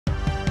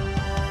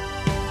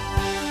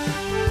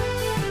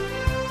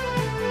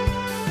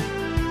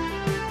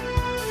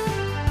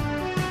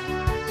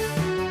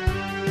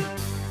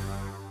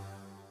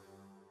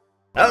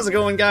How's it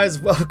going, guys?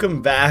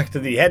 Welcome back to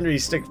the Henry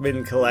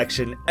Stickmin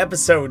Collection,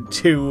 Episode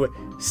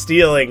 2,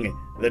 Stealing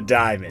the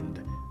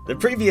Diamond. The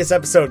previous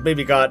episode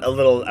maybe got a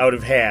little out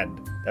of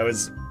hand. That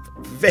was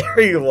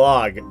very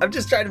long. I'm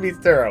just trying to be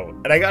thorough,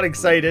 and I got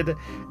excited,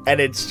 and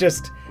it's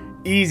just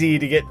easy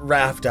to get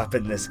wrapped up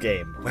in this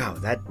game. Wow,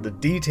 the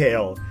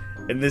detail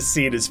in this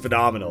scene is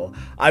phenomenal.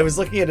 I was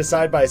looking at a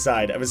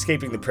side-by-side of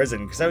escaping the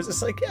prison because I was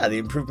just like, yeah, the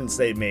improvements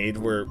they made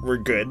were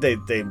good.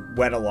 They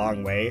went a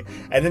long way.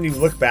 And then you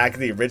look back at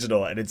the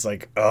original and it's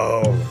like,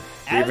 oh,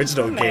 the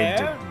original game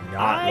did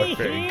not look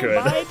very good.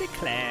 I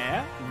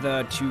declare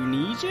the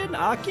Tunisian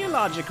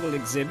archaeological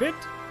exhibit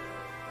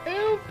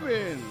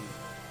open.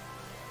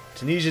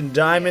 Tunisian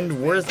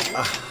diamond worth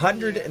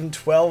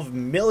 112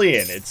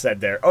 million, it said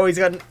there. Oh, he's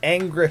got an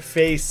angry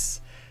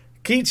face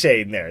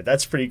keychain there.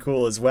 That's pretty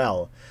cool as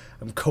well.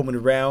 I'm combing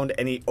around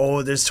and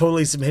oh, there's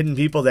totally some hidden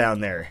people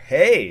down there.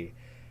 Hey,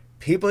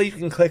 people you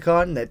can click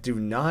on that do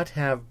not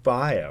have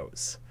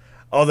bios.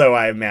 Although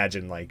I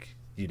imagine, like,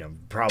 you know,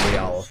 probably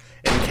I'll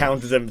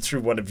encounter them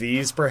through one of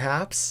these,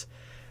 perhaps.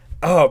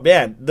 Oh,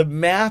 man, the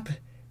map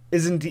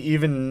isn't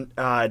even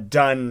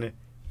done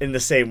in the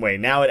same way.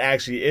 Now it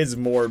actually is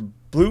more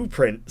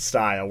blueprint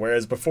style,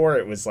 whereas before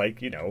it was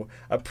like, you know,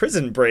 a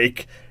prison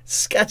break,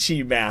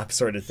 sketchy map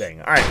sort of thing.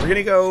 All right, we're going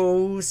to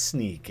go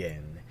sneak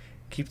in.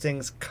 Keep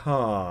things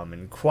calm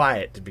and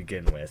quiet to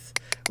begin with.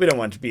 We don't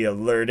want to be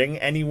alerting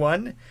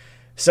anyone.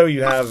 So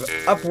you have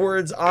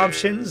upwards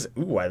options.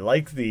 Ooh, I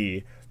like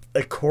the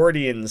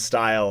accordion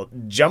style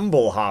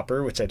jumble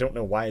hopper, which I don't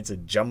know why it's a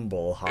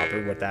jumble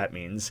hopper, what that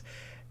means.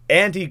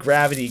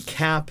 Anti-gravity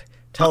cap,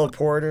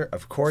 teleporter,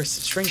 of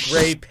course, shrink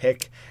ray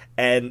pick,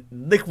 and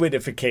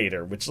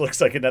liquidificator, which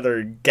looks like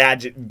another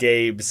Gadget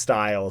Gabe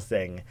style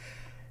thing.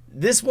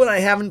 This one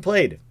I haven't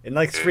played in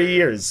like 3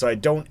 years, so I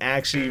don't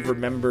actually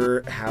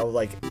remember how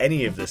like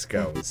any of this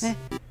goes.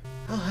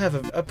 I'll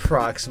have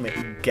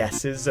approximate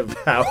guesses of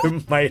how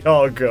it might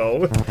all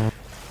go.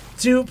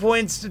 2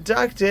 points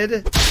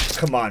deducted.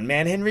 Come on,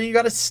 man, Henry, you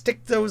gotta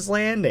stick those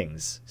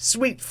landings.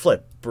 Sweet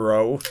flip,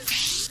 bro.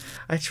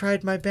 I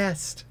tried my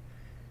best.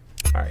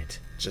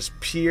 Alright, just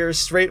peer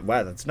straight.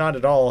 Wow, that's not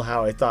at all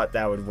how I thought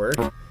that would work.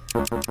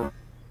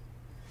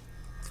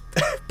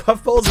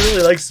 Puffballs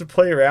really likes to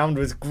play around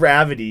with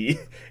gravity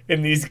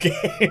in these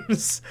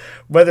games.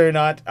 Whether or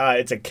not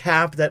it's a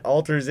cap that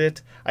alters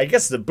it. I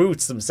guess the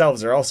boots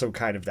themselves are also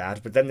kind of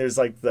that. But then there's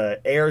like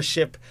the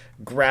airship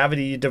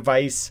gravity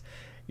device.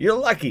 You're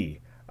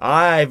lucky.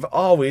 I've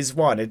always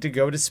wanted to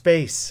go to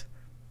space.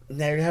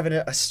 Now you're having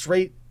a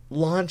straight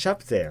launch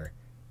up there.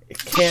 It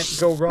can't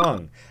go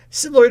wrong.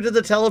 Similar to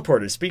the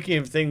teleporter. Speaking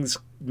of things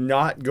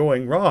not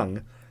going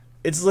wrong,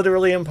 it's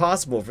literally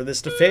impossible for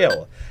this to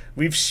fail.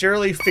 We've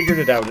surely figured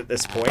it out at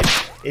this point.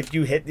 If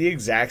you hit the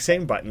exact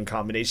same button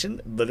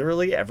combination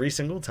literally every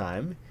single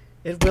time,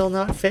 it will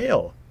not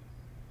fail.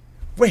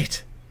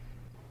 Wait.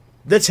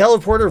 The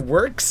teleporter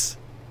works?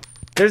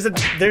 There's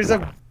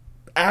a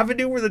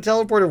avenue where the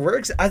teleporter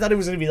works? I thought it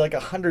was going to be like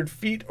 100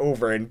 feet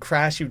over and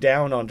crash you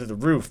down onto the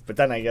roof, but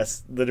then I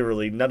guess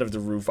literally none of the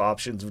roof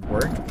options would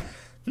work.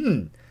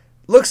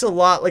 Looks a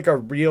lot like a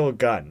real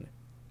gun.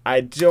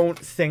 I don't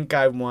think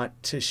I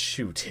want to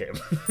shoot him.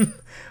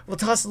 We'll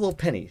toss a little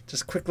penny.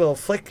 Just a quick little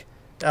flick.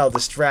 That'll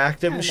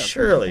distract him,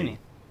 surely.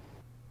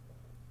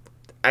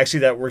 Actually,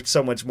 that worked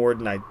so much more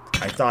than I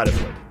thought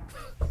it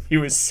would. He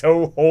was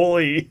so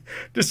wholly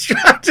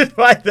distracted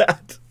by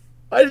that.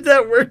 Why did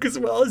that work as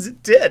well as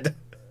it did?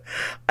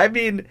 I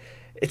mean,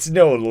 it's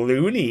no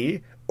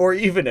loony or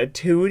even a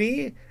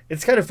toonie.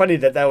 It's kind of funny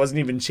that that wasn't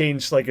even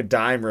changed like a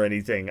dime or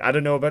anything. I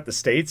don't know about the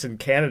States. In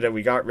Canada,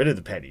 we got rid of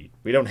the penny.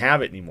 We don't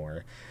have it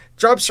anymore.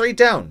 Drop straight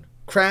down.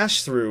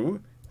 Crash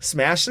through.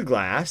 Smash the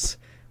glass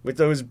with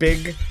those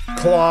big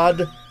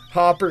clawed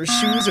hopper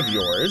shoes of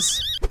yours.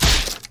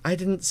 I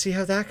didn't see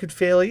how that could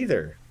fail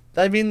either.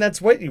 I mean,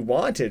 that's what you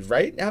wanted,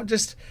 right? Now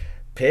just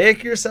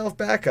pick yourself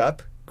back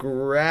up,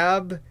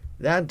 grab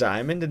that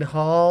diamond, and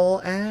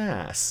haul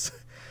ass.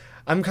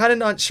 I'm kind of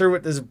not sure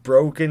what this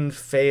broken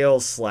fail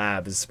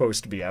slab is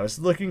supposed to be. I was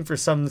looking for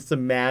some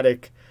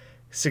thematic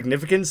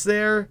significance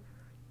there,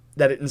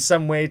 that it in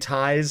some way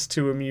ties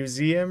to a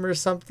museum or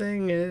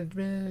something.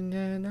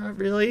 Not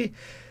really.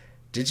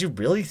 Did you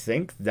really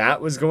think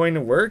that was going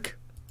to work?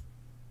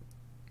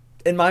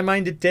 In my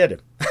mind, it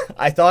did.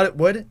 I thought it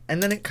would,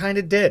 and then it kind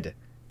of did.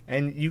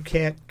 And you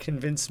can't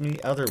convince me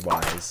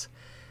otherwise.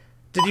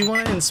 Did you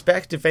want to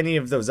inspect if any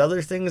of those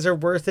other things are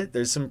worth it?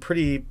 There's some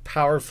pretty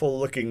powerful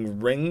looking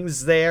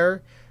rings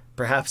there.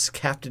 Perhaps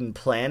Captain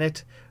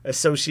Planet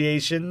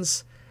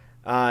associations.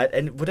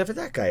 And whatever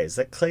that guy is,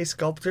 that clay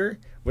sculptor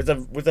with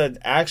an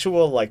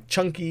actual like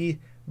chunky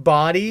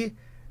body.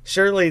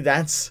 Surely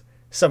that's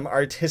some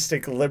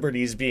artistic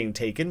liberties being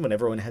taken when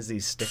everyone has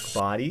these stick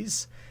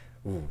bodies.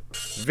 Ooh,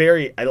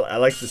 I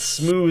like the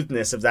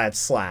smoothness of that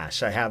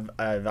slash. I have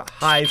a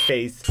high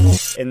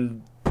faith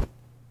in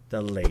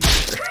the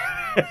laser.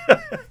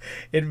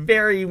 It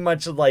very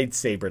much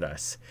lightsabered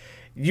us.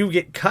 You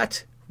get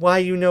cut, why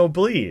you no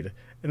bleed?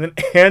 And then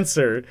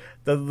answer,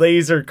 the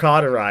laser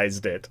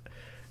cauterized it.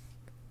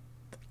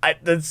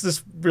 That's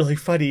just really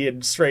funny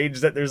and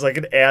strange that there's like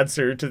an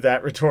answer to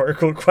that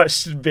rhetorical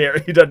question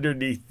buried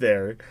underneath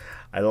there.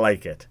 I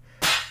like it.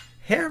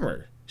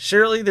 Hammer.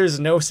 Surely there's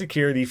no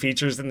security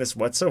features in this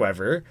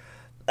whatsoever.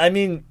 I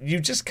mean, you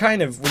just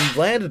kind of, when you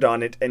landed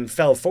on it and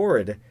fell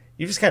forward,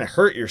 you just kind of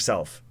hurt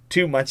yourself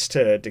too much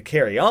to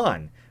carry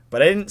on.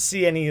 But I didn't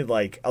see any,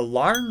 like,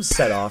 alarms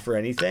set off or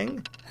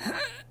anything.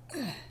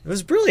 It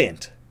was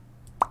brilliant.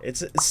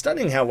 It's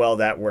stunning how well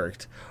that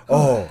worked.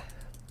 Oh,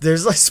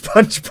 there's a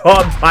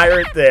SpongeBob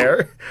pirate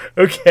there.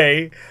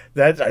 Okay,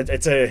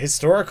 it's a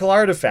historical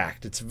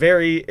artifact. It's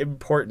very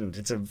important.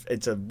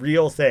 It's a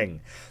real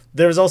thing.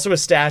 There's also a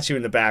statue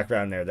in the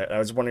background there that I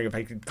was wondering if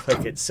I could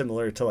click it,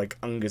 similar to like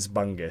Ungus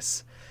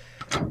Bungus.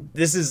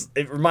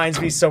 It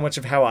reminds me so much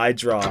of how I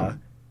draw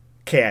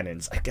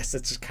cannons. I guess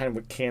that's just kind of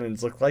what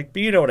cannons look like,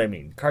 but you know what I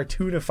mean.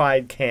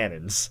 Cartoonified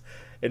cannons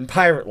in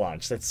Pirate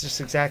Launch. That's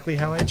just exactly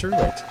how I drew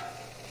it.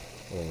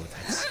 Oh,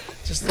 that's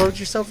just load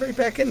yourself right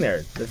back in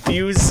there. The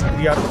fuse,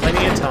 you got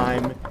plenty of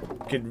time.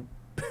 You could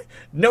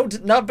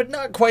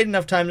not quite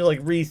enough time to like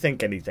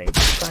rethink anything.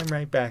 Just climb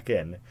right back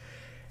in.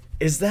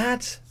 Is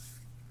that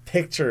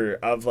picture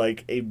of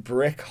like a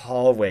brick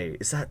hallway?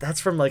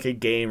 That's from like a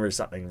game or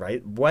something,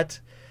 right? What?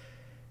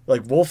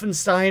 Like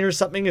Wolfenstein or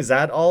something? Is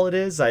that all it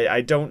is?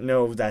 I don't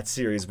know that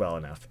series well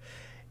enough.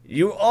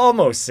 You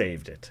almost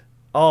saved it.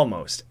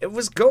 Almost. It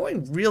was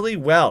going really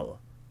well.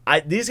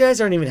 These guys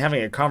aren't even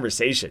having a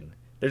conversation.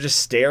 They're just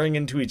staring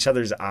into each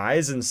other's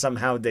eyes, and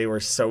somehow they were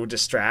so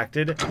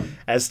distracted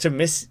as to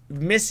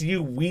miss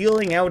you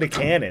wheeling out a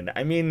cannon.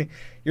 I mean,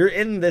 you're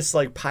in this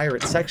like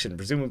pirate section.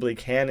 Presumably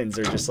cannons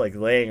are just like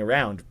laying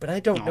around, but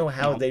I don't know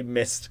how they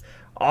missed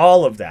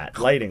all of that.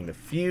 Lighting the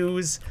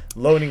fuse,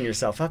 loading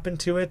yourself up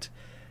into it.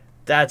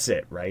 That's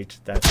it, right?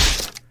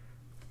 That's...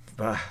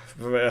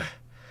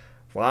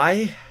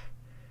 why?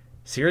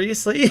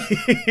 Seriously?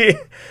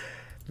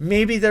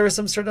 Maybe there was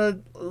some sort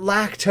of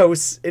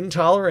lactose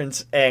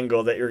intolerance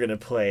angle that you're going to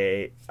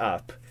play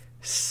up.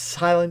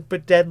 Silent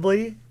but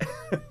deadly?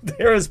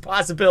 There was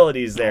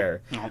possibilities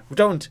there.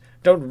 Don't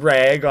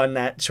rag on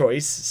that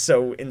choice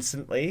so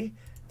instantly.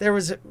 There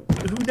was,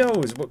 who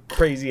knows what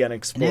crazy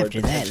unexplored.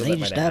 And after that, they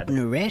just up and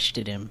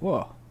arrested him.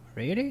 Whoa,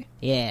 really?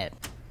 Yeah.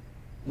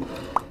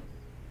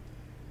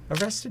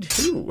 Arrested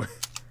who?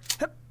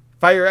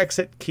 Fire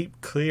exit, keep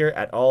clear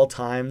at all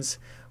times.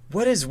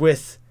 What is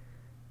with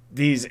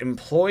these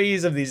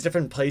employees of these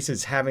different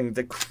places having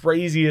the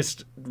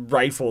craziest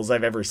rifles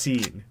I've ever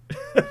seen?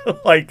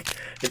 Like,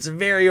 it's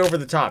very over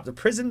the top. The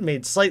prison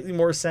made slightly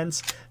more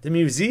sense. The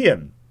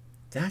museum,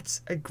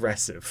 that's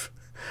aggressive.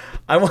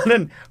 I want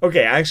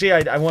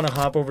to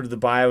hop over to the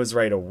bios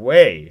right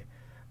away.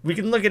 We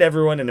can look at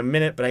everyone in a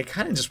minute, but I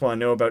kind of just want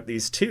to know about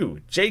these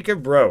two.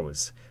 Jacob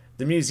Rose,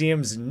 the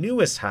museum's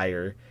newest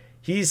hire.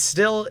 He's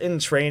still in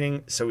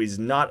training, so he's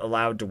not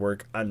allowed to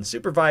work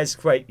unsupervised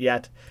quite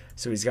yet.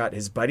 So he's got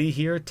his buddy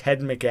here,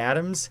 Ted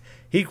McAdams.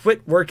 He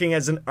quit working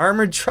as an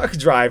armored truck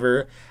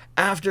driver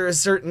after a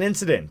certain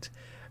incident.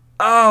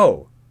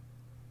 Oh,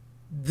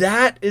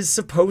 that is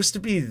supposed to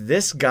be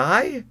this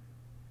guy?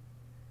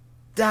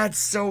 That's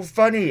so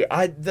funny.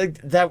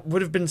 That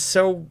would have been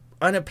so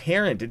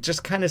unapparent. It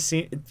just kind of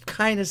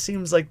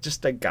seems like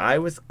just a guy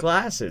with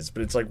glasses.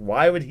 But it's like,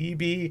 why would he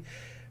be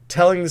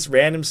telling this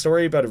random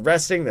story about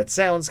arresting that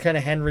sounds kind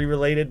of Henry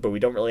related, but we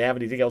don't really have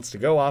anything else to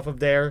go off of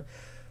there?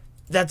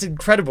 That's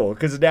incredible,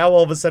 because now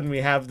all of a sudden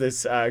we have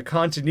this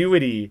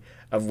continuity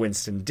of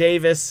Winston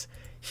Davis.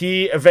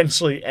 He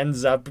eventually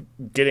ends up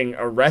getting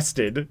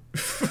arrested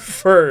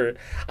for,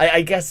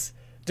 I guess,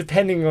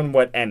 depending on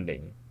what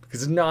ending,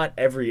 because not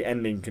every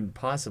ending can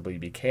possibly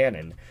be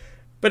canon.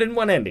 But in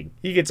one ending,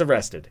 he gets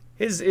arrested.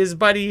 His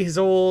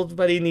old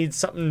buddy needs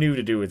something new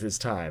to do with his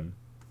time.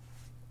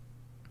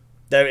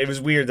 It was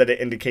weird that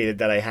it indicated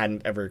that I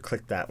hadn't ever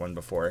clicked that one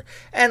before.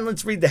 And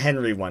let's read the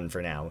Henry one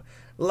for now.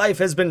 Life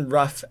has been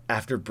rough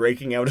after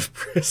breaking out of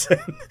prison.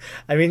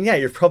 I mean, yeah,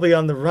 you're probably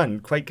on the run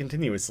quite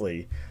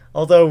continuously.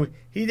 Although,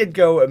 he did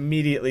go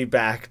immediately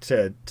back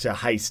to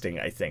heisting,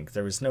 I think.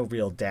 There was no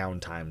real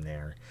downtime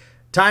there.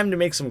 Time to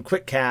make some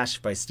quick cash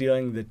by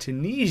stealing the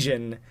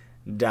Tunisian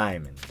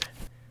diamond.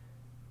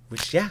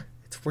 Which, yeah,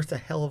 it's worth a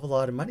hell of a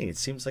lot of money. It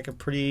seems like a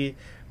pretty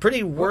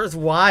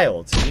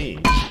worthwhile to me.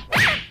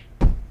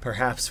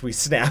 Perhaps we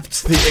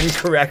snapped the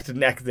incorrect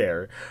neck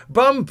there.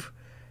 Bump!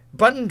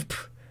 Bump!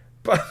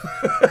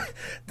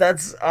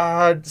 That's,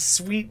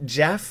 Sweet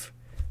Jeff?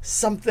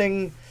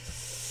 Something...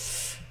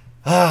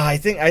 I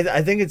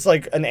think it's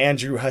like an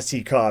Andrew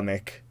Hussey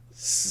comic.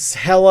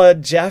 Hella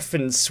Jeff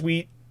and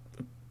Sweet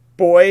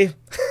Boy.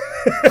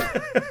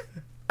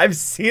 I've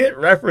seen it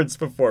referenced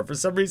before. For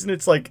some reason,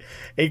 it's like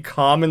a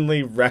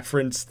commonly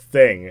referenced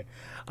thing.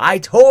 I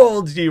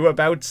told you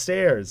about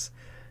stairs.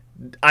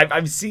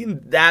 I've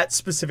seen that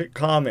specific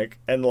comic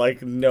and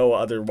like no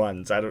other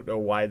ones. I don't know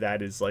why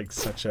that is like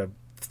such a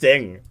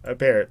thing,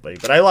 apparently.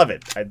 But I love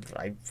it.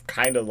 I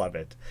kind of love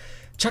it.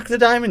 Chuck the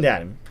diamond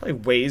at him. Probably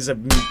weighs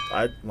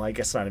well, I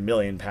guess not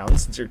 1,000,000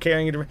 pounds since you're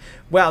carrying it around.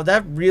 Wow,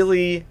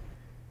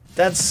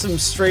 that's some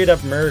straight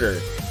up murder.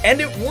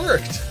 And it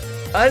worked.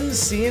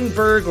 unseen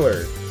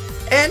burglar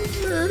and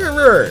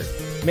murderer.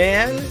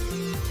 Man,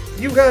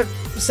 you got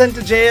sent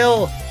to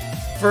jail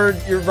for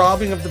your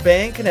robbing of the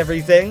bank and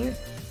everything.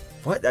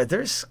 What? Are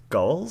there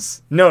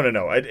skulls? No.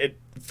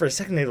 For a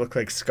second they look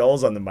like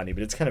skulls on the money,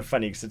 but it's kind of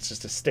funny because it's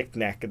just a stick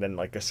neck and then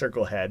like a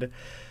circle head.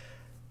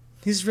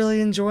 He's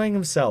really enjoying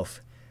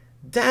himself.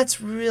 That's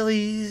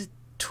really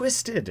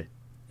twisted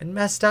and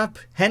messed up.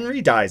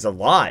 Henry dies a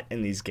lot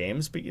in these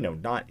games, but you know,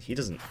 he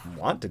doesn't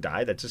want to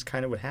die. That's just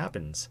kind of what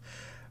happens.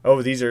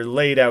 Oh, these are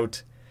laid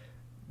out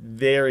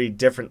very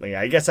differently.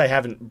 I guess I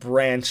haven't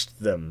branched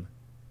them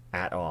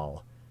at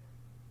all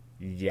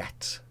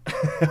yet.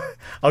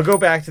 I'll go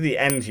back to the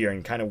end here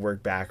and kind of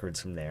work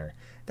backwards from there.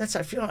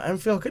 I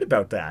feel good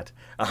about that.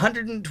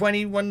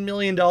 $121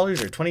 million or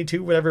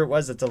 22, whatever it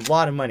was. That's a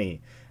lot of money,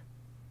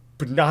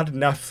 but not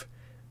enough.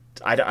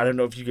 I don't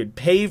know if you could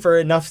pay for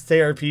enough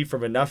therapy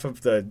from enough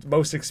of the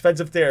most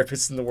expensive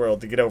therapists in the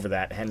world to get over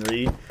that,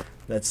 Henry.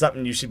 That's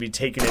something you should be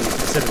taking into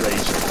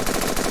consideration.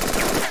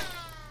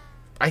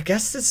 I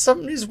guess that's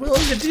something he's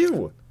willing to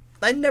do.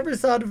 I never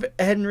thought of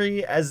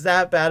Henry as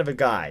that bad of a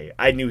guy.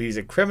 I knew he's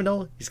a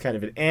criminal. He's kind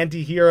of an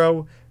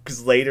anti-hero,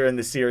 because later in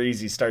the series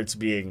he starts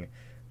being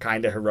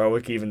kind of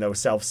heroic, even though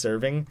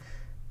self-serving.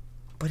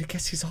 But I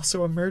guess he's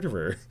also a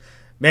murderer.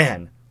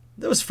 Man,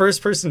 those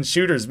first-person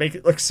shooters make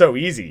it look so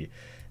easy.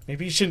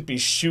 Maybe you shouldn't be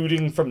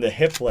shooting from the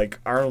hip like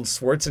Arnold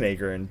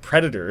Schwarzenegger in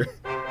Predator.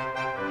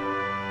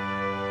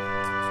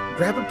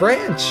 Grab a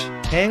branch.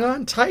 Hang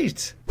on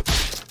tight.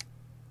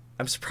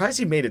 I'm surprised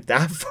he made it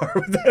that far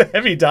with that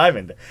heavy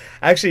diamond.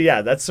 Actually,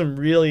 yeah, that's some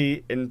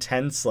really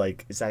intense,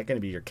 like, is that going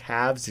to be your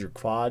calves, your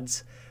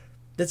quads?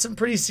 That's some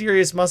pretty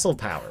serious muscle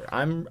power.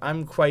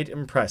 I'm quite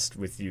impressed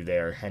with you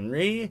there,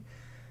 Henry.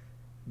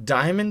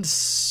 Diamond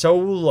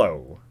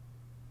solo.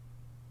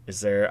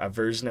 Is there a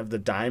version of the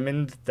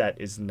diamond that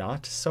is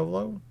not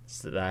solo?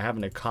 So that I have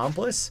an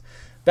accomplice?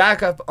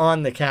 Back up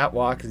on the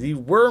catwalk, the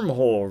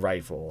wormhole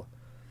rifle.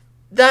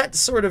 That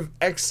sort of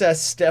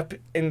excess step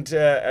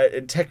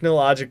into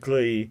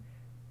technologically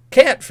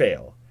can't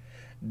fail.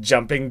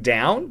 Jumping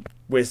down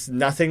with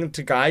nothing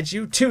to guide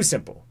you, too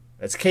simple.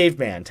 That's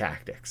caveman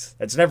tactics.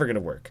 That's never going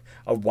to work.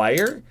 A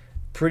wire,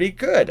 pretty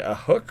good. A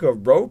hook, a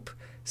rope,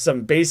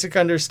 some basic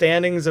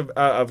understandings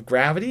of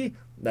gravity,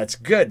 that's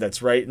good.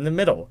 That's right in the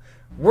middle.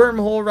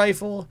 Wormhole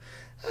rifle,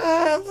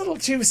 a little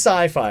too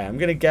sci-fi. I'm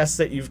going to guess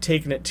that you've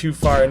taken it too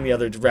far in the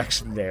other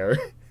direction there.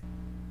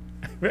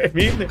 I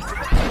mean,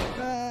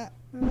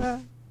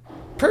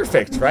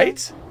 perfect,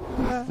 right?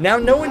 Now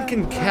no one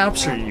can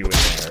capture you in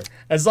there.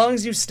 As long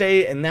as you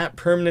stay in that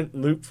permanent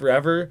loop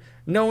forever,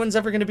 no one's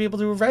ever going to be able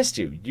to arrest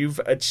you. You've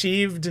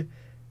achieved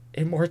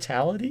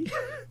immortality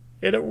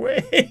in a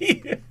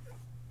way.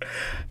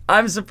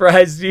 I'm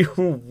surprised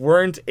you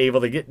weren't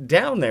able to get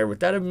down there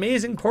with that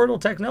amazing portal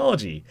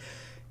technology.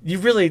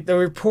 They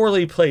were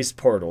poorly placed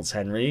portals,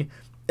 Henry.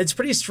 It's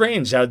pretty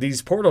strange how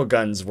these portal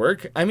guns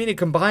work. I mean, it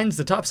combines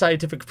the top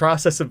scientific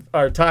process of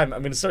our time.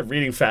 I'm going to start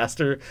reading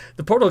faster.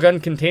 The portal gun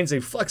contains a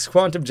flux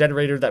quantum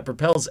generator that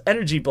propels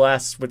energy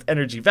blasts with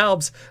energy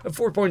valves of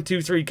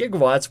 4.23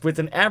 gigawatts with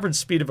an average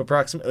speed of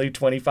approximately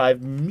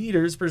 25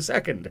 meters per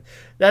second.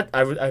 That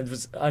I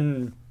was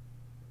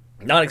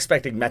not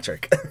expecting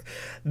metric.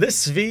 This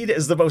speed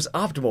is the most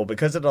optimal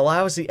because it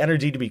allows the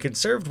energy to be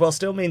conserved while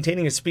still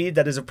maintaining a speed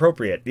that is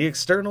appropriate. The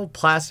external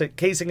plastic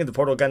casing of the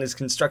portal gun is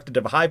constructed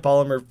of high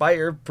polymer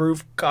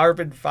fireproof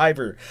carbon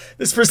fiber.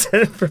 This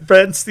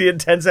prevents the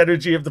intense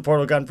energy of the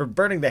portal gun from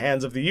burning the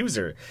hands of the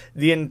user.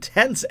 The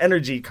intense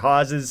energy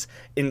causes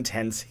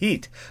intense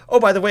heat. Oh,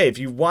 by the way, if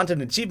you want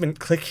an achievement,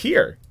 click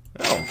here.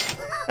 Oh.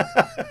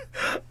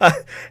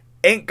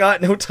 Ain't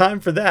got no time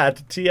for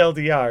that,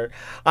 TLDR.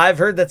 I've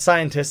heard that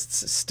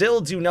scientists still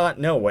do not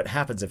know what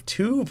happens if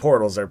two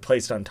portals are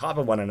placed on top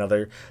of one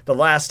another the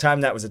last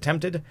time that was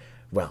attempted.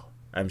 Well,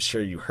 I'm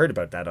sure you heard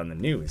about that on the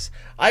news.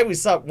 I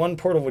always thought one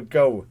portal would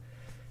go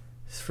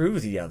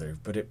through the other,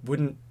 but it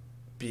wouldn't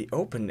be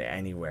open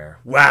anywhere.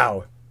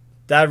 Wow,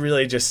 that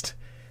really just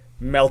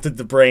melted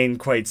the brain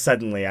quite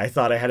suddenly. I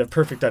thought I had a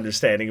perfect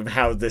understanding of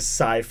how this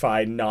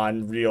sci-fi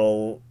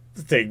non-real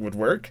thing would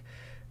work.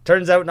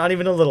 Turns out not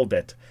even a little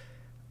bit.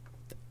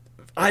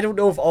 I don't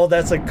know if all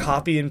that's like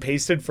copy and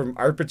pasted from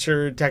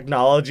Aperture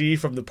technology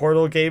from the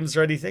Portal games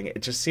or anything.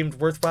 It just seemed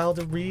worthwhile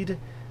to read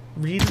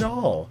it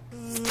all.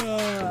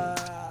 Oh,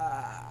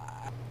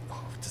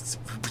 we should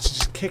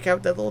just kick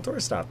out that little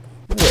doorstop.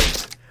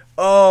 Wait.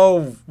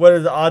 Oh, what are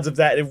the odds of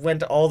that? It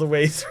went all the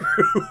way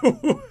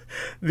through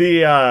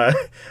the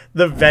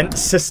vent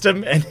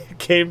system and it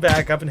came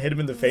back up and hit him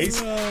in the face.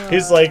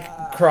 His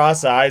like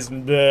cross eyes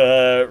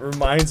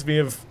reminds me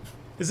of,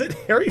 is it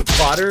Harry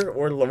Potter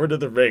or Lord of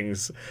the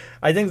Rings?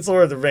 I think it's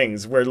Lord of the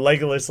Rings, where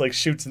Legolas like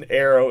shoots an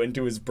arrow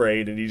into his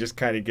brain and he just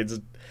kind of gets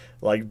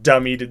like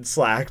dummied and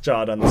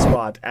slack-jawed on the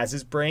spot as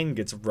his brain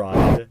gets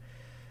rotted.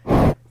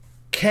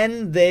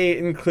 Can they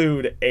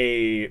include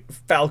a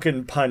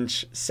Falcon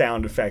Punch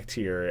sound effect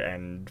here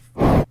and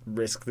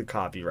risk the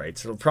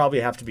copyrights? It'll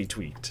probably have to be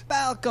tweaked.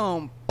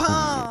 Falcon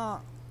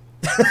Punch!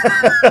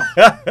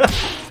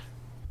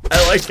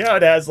 I like how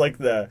it has like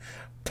the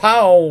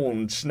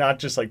pounce, not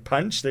just like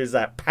punch. There's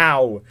that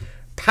pow,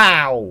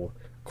 pow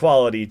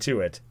quality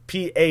to it.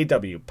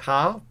 P-A-W,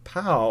 pow,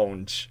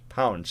 pounce.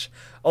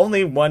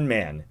 Only one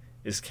man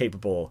is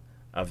capable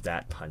of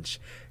that punch.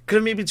 Could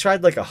have maybe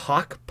tried like a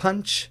hawk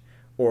punch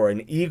or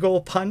an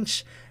eagle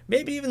punch,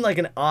 maybe even like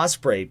an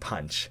osprey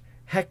punch.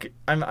 Heck,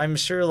 I'm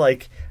sure,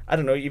 like, I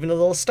don't know, even a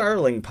little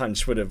starling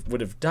punch would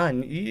have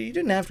done. You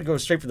didn't have to go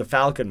straight for the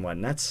falcon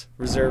one. That's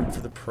reserved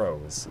for the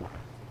pros.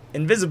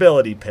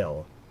 Invisibility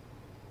pill.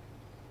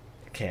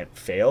 Can't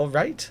fail,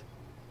 right?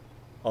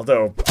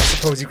 Although, I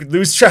suppose you could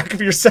lose track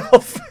of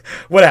yourself.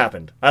 What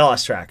happened? I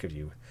lost track of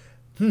you.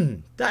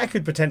 That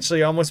could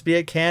potentially almost be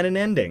a canon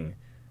ending.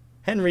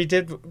 Henry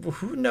did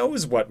who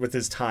knows what with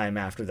his time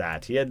after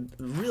that. He had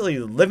really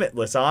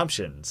limitless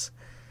options.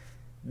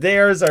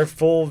 There's our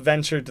full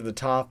venture to the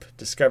top,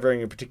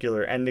 discovering a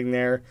particular ending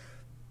there.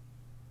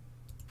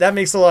 That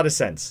makes a lot of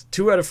sense.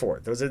 2 out of 4.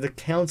 Those are the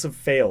counts of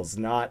fails,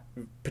 not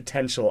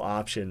potential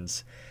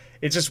options.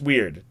 It's just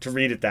weird to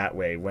read it that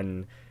way.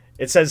 When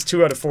it says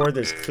 2 out of 4,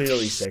 there's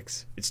clearly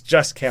 6. It's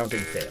just counting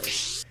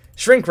fails.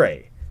 Shrink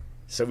ray.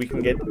 So we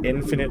can get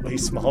infinitely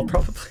small,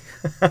 probably.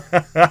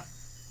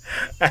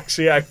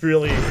 Actually,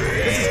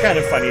 this is kind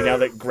of funny now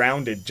that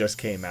Grounded just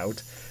came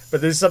out. But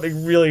there's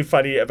something really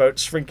funny about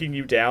shrinking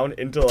you down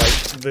into, like,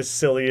 the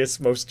silliest,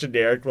 most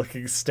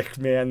generic-looking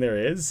stickman there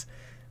is.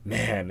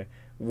 Man,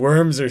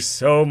 worms are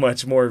so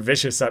much more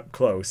vicious up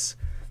close.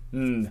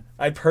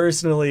 I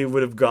personally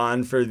would have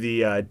gone for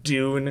the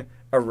Dune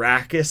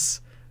Arrakis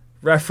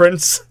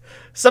reference.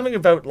 Something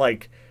about,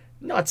 like,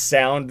 not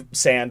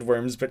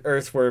sandworms, but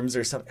earthworms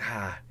or something.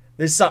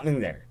 There's something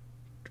there.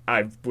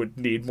 I would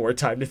need more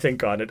time to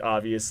think on it,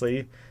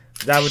 obviously.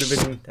 That would have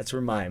been... That's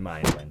where my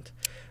mind went.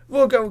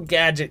 We'll go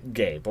Gadget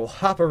Gabe. We'll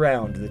hop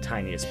around the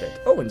tiniest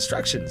bit. Oh,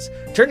 instructions.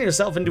 Turn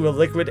yourself into a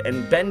liquid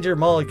and bend your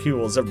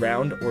molecules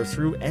around or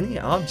through any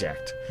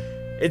object.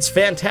 It's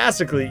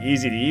fantastically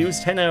easy to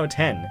use, 10 out of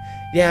 10.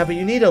 Yeah, but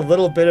you need a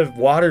little bit of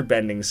water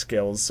bending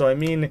skills, so I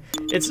mean,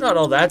 it's not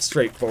all that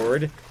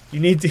straightforward. You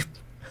need the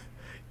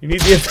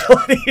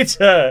ability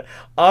to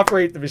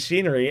operate the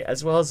machinery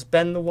as well as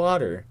bend the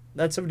water.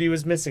 That's what he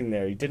was missing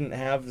there. He didn't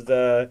have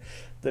the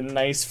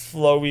nice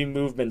flowy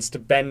movements to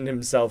bend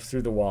himself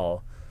through the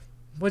wall.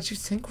 What'd you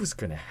think was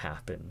going to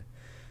happen?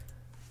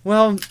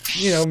 Well,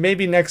 you know,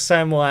 maybe next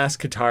time we'll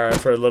ask Katara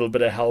for a little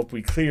bit of help.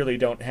 We clearly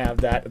don't have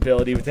that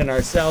ability within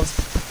ourselves.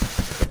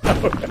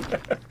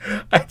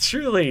 I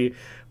truly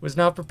was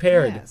not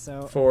prepared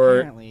for...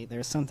 apparently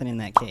there's something in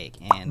that cake,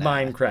 and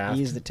Minecraft. I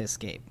used it to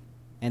escape,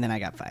 and then I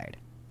got fired.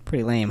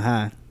 Pretty lame,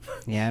 huh?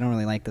 Yeah, I don't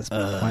really like this.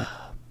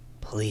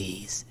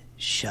 Please,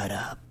 shut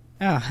up.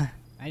 Oh,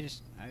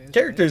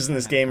 Characters in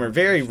this game are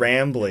very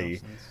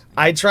rambly.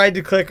 I tried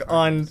to click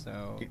on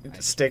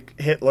Stick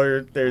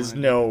Hitler. There's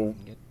no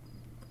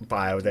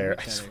bio there.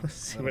 I just want to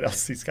see what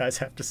else these guys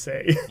have to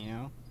say. You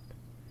know?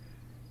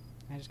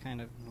 I just kind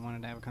of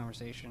wanted to have a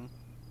conversation.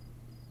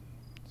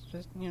 It's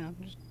just, you know,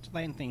 just to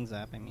lighten things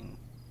up. I mean,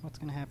 what's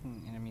going to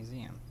happen in a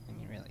museum? I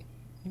mean, really.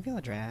 You feel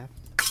a draft?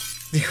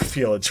 You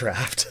feel a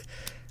draft.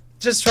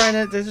 They're just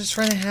trying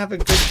to have a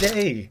good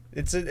day.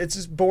 It's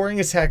just boring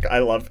as heck. I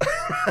love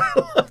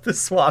the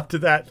swap to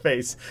that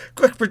face.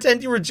 Quick,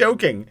 pretend you were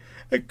joking.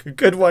 A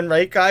good one,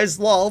 right, guys?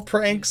 Lol,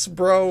 pranks,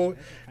 bro.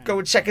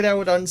 Go check it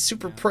out on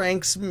Super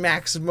Pranks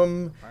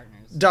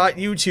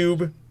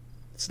Maximum.YouTube.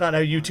 It's not how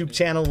YouTube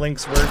channel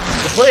links work.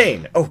 The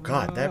plane! Oh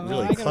god, that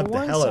really clubbed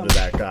the hell out of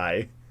that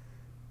guy.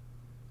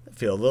 I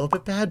feel a little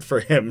bit bad for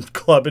him,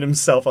 clubbing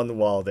himself on the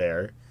wall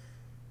there.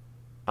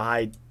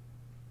 I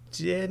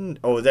didn't...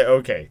 Oh,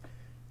 okay.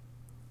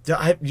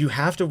 You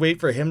have to wait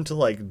for him to,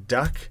 like,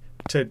 duck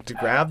to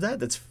grab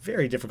that? That's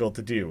very difficult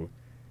to do.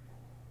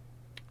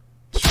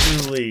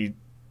 Truly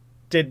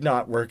did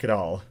not work at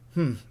all.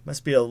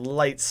 Must be a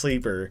light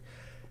sleeper.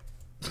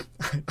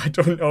 I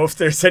don't know if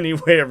there's any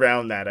way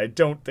around that. I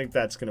don't think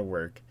that's gonna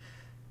work.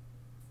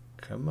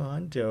 Come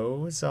on,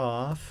 doze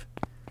off.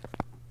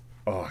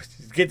 Oh,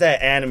 get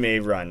that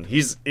anime run.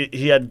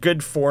 He had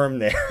good form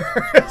there.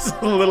 There's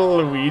a little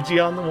Luigi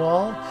on the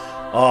wall.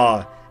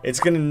 Oh,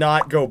 it's gonna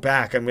not go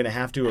back. I'm gonna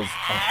have to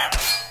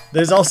have...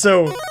 There's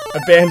also a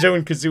Banjo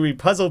and Kazooie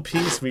puzzle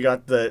piece. We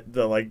got the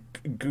like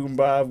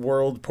Goomba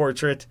world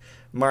portrait,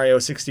 Mario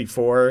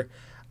 64,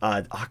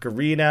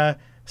 ocarina,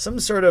 some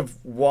sort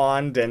of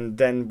wand, and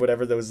then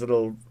whatever those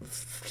little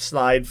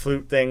slide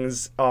flute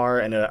things are,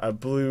 and a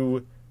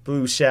blue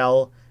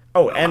shell.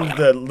 Oh, and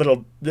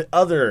the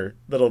other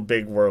little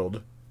big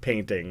world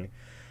painting.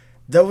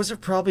 Those are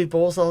probably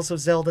both also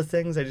Zelda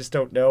things. I just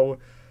don't know.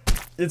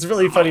 It's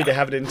really funny to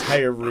have an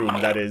entire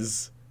room that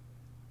is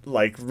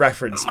like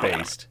reference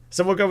based.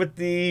 So we'll go with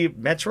the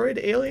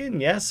Metroid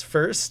alien. Yes,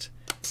 first.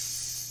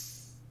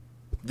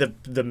 The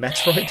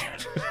Metroid?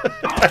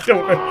 I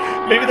don't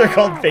know. Maybe they're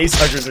called face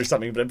huggers or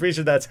something, but I'm pretty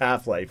sure that's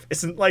Half-Life.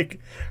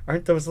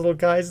 Aren't those little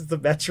guys the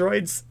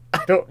Metroids?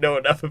 I don't know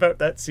enough about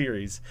that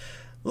series.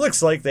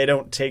 Looks like they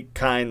don't take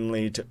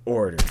kindly to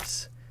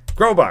orders.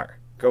 Crowbar.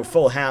 Go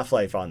full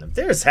Half-Life on them.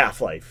 There's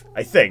Half-Life,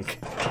 I think.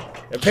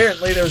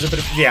 Apparently there was a bit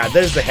of... Yeah,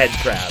 there's the head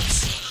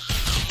crabs.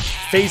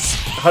 Face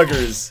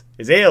huggers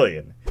is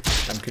alien.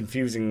 I'm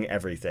confusing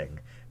everything.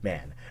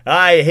 Man,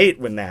 I hate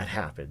when that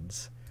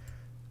happens.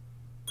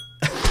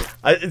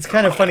 It's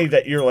kind of funny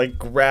that you're like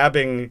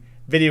grabbing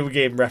video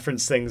game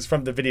reference things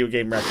from the video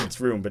game reference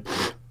room, but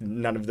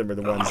none of them are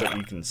the ones that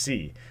you can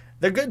see.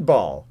 The good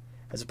ball,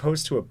 as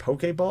opposed to a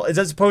Pokeball? It's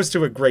as opposed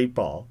to a great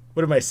ball.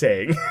 What am I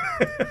saying?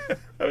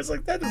 I was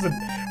like, that doesn't...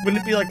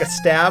 Wouldn't it be like a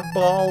stab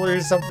ball or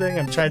something?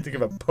 I'm trying to think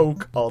of a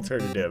poke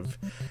alternative.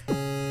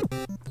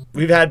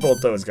 We've had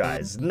both those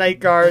guys. Night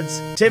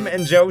Guards, Tim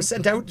and Joe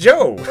sent out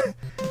Joe.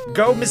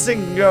 Go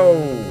Missing Go.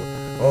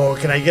 Oh,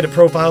 can I get a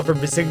profile for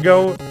Missing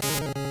Go?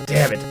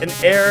 Damn it, an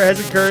error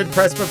has occurred.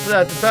 Press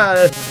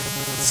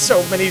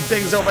so many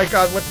things. Oh my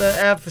god, what the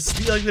F?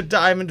 Stealing the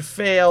diamond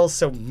fail.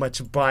 So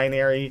much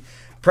binary.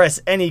 Press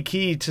any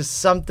key to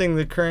something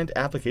the current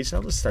application.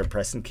 I'll just start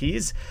pressing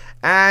keys.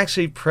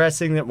 Actually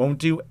pressing that won't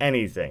do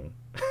anything.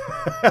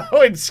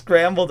 Oh, it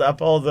scrambled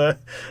up all the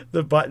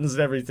buttons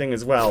and everything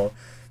as well.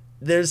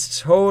 There's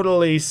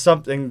totally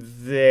something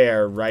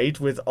there, right?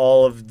 With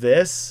all of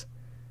this.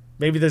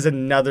 Maybe there's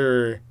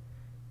another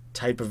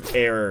type of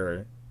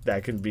error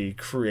that can be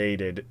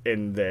created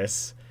in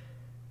this.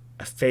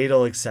 A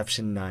fatal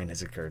exception 9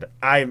 has occurred.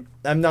 I'm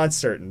not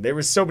certain. There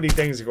were so many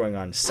things going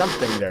on.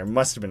 Something there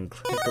must have been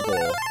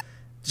clickable.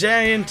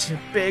 Giant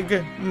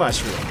big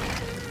mushroom.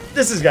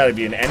 This has got to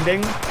be an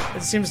ending.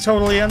 It seems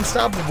totally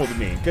unstoppable to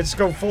me. Let's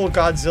go full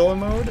Godzilla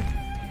mode.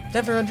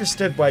 Never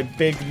understood why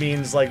big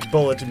means like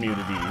bullet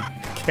immunity.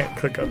 Can't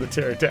click on the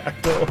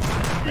pterodactyl.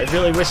 I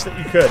really wish that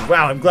you could.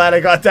 Wow, I'm glad I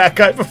got that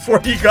guy before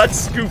he got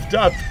scooped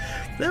up.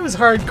 That was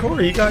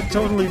hardcore. He got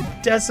totally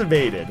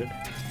decimated.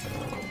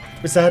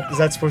 Is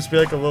that supposed to be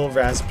like a little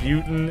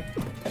Rasputin?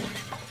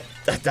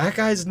 That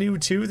guy's new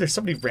too? There's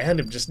so many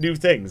random, just new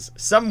things.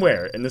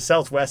 Somewhere in the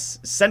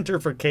Southwest Center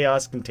for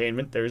Chaos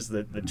Containment, there's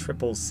the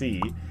Triple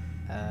C.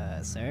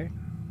 Sir?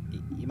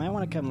 You might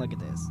want to come look at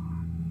this.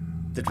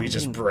 Did we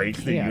just break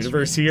the chaos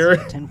universe ratings here?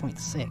 at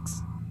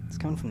 10.6. It's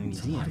coming from the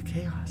It's a lot of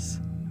museum. chaos.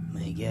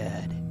 My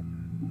god.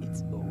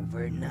 It's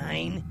over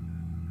 9?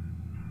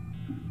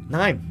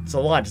 9. It's a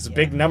lot. It's a Yeah.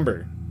 big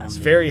number. It's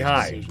I'm very leaving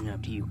this high. decision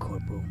up to you,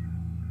 Corporal.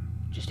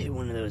 Just hit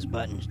one of those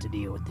buttons to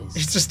deal with this.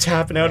 He's just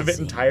tapping out of it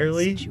messy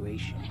entirely.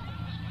 Situation.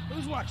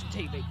 Who's watching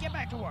TV? Get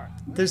back to work.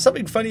 There's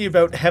something funny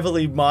about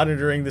heavily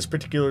monitoring this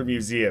particular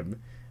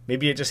museum.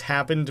 Maybe it just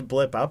happened to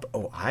blip up.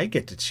 Oh, I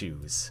get to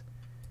choose.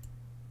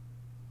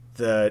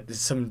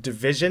 Some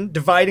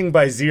dividing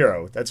by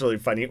 0. That's really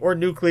funny. Or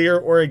nuclear,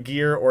 or a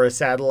gear, or a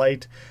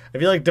satellite. I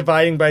feel like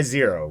dividing by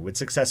 0 would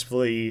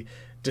successfully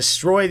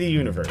destroy the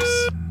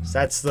universe. So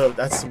that's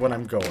the one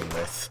I'm going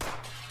with.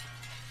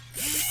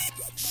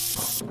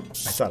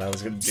 I thought I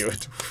was gonna do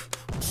it.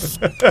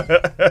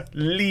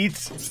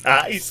 Leet.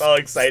 Ah, he's all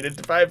excited.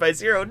 Divide by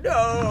 0.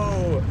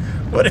 No!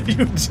 What have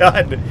you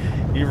done?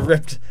 You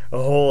ripped a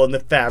hole in the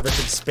fabric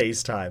of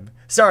space-time.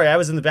 Sorry, I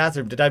was in the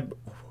bathroom. Did I...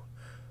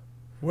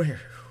 Where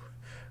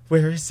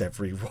is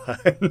everyone?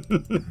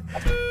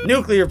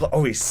 Nuclear...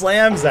 Oh, he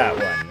slams that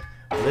one.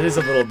 It is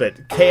a little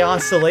bit.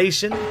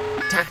 Chaoscillation.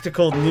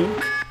 Tactical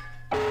nuke.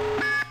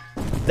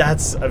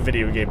 That's a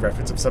video game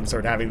reference of some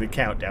sort, having the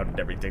countdown and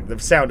everything. The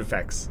sound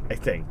effects, I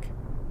think.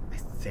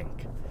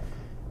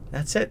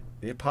 That's it.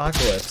 The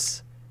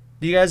apocalypse.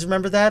 Do you guys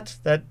remember that?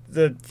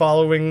 The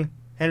following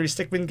Henry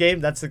Stickmin game,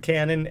 that's the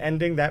canon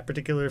ending. That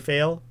particular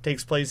fail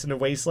takes place in a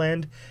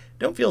wasteland.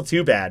 Don't feel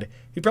too bad.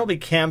 He probably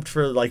camped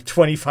for like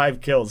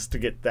 25 kills to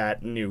get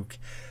that nuke.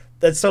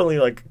 That's totally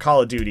like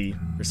Call of Duty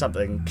or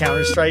something.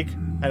 Counter-Strike?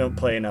 I don't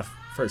play enough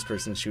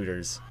first-person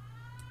shooters.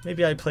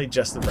 Maybe I play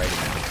just the right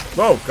amount.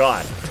 Oh,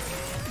 God.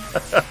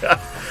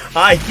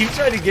 I keep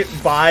trying to get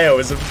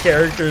bios of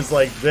characters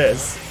like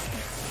this.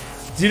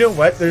 Do you know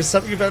what? There's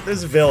something about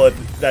this villain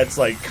that's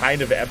like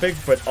kind of epic,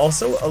 but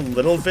also a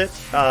little bit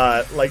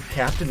like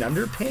Captain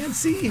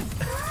Underpantsy.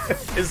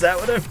 Is that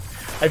what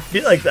I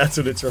feel like that's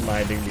what it's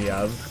reminding me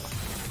of.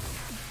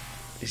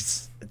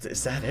 Is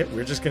that it?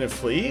 We're just gonna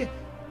flee?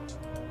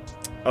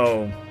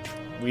 Oh,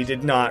 we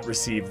did not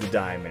receive the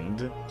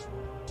diamond.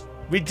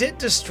 We did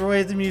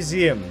destroy the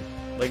museum,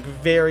 like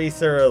very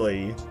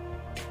thoroughly.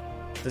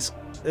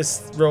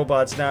 This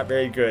robot's not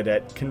very good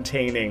at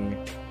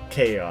containing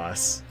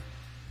chaos.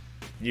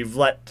 You've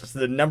let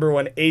the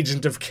 #1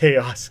 agent of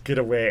chaos get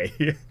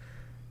away.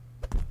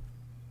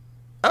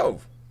 Oh,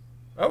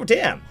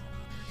 damn.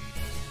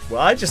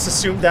 Well, I just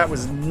assumed that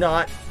was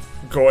not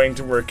going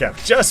to work out.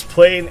 Just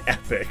plain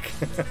epic.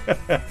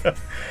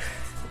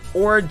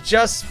 Or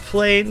just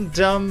plain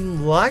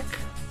dumb luck.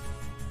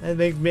 I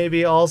think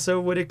maybe also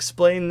would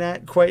explain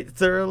that quite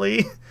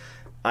thoroughly.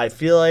 I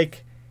feel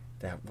like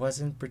that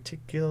wasn't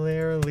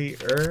particularly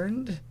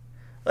earned.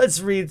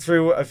 Let's read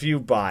through a few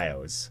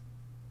bios.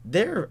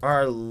 There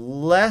are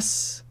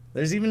less.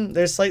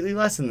 There's slightly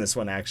less in this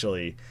one,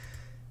 actually.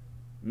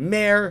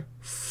 Mayor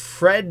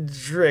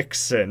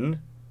Fredrickson.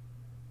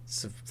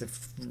 So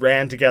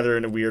ran together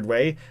in a weird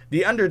way.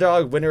 The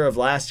underdog winner of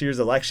last year's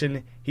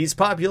election. He's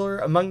popular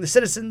among the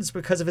citizens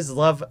because of his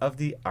love of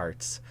the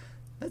arts.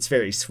 That's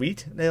very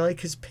sweet. And I like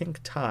his pink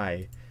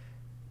tie.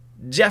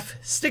 Jeff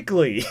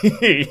Stickley.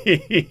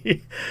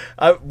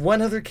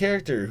 One other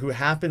character who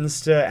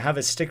happens to have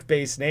a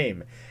stick-based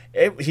name.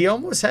 He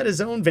almost had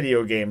his own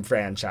video game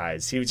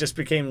franchise. He just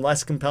became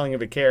less compelling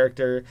of a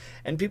character,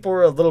 and people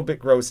were a little bit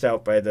grossed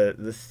out by the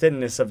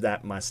thinness of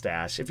that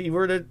mustache. If he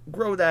were to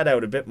grow that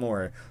out a bit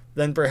more,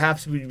 then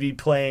perhaps we'd be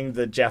playing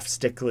the Jeff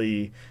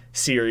Stickley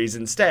series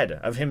instead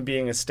of him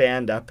being a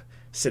stand-up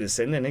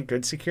citizen and a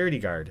good security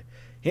guard.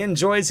 He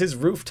enjoys his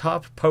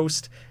rooftop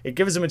post. It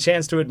gives him a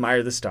chance to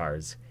admire the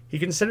stars. He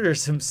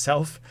considers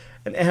himself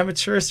an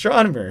amateur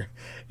astronomer.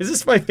 Is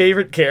this my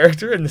favorite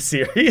character in the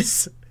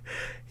series?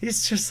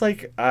 He's just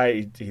like,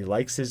 he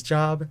likes his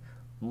job,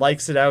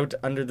 likes it out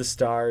under the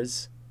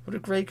stars. What a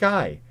great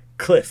guy.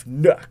 Cliff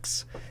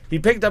Nux. He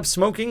picked up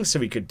smoking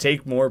so he could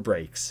take more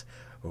breaks.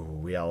 Oh,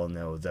 we all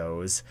know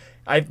those.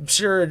 I'm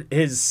sure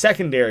his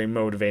secondary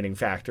motivating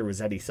factor was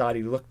that he thought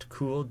he looked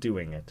cool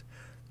doing it.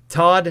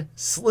 Todd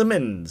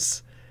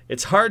Slimmons.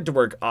 It's hard to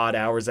work odd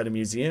hours at a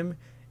museum.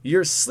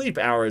 Your sleep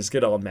hours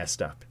get all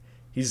messed up.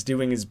 He's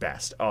doing his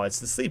best. Oh, it's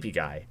the sleepy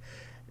guy.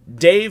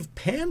 Dave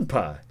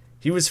Panpa.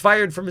 He was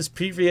fired from his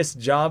previous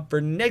job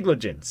for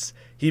negligence.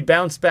 He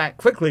bounced back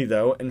quickly,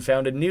 though, and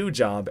found a new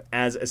job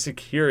as a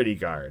security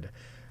guard.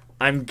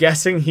 I'm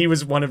guessing he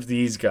was one of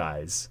these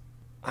guys.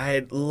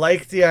 I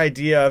like the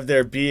idea of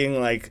there being,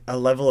 like, a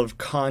level of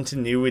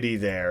continuity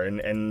there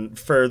and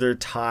further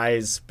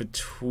ties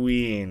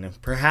between.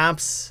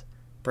 Perhaps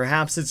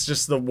it's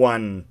just the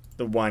one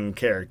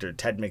character,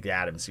 Ted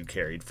McAdams, who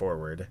carried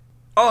forward.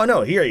 Oh,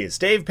 no, here he is.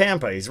 Dave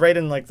Pampa. He's right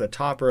in, like, the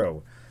top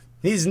row.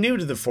 He's new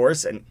to the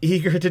force and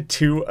eager to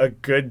do a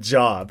good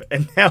job.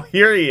 And now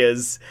here he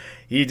is.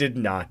 He did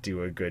not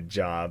do a good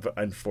job,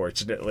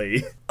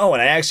 unfortunately. Oh,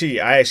 and I actually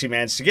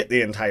managed to get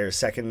the entire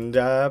second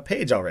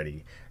page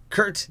already.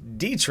 Kurt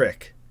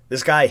Dietrich.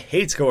 This guy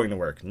hates going to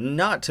work.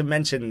 Not to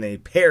mention they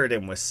paired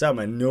him with some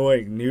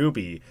annoying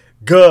newbie.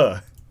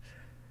 Guh.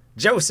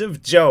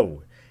 Joseph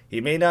Joe.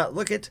 He may not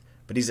look it,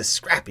 but he's a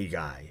scrappy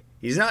guy.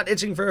 He's not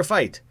itching for a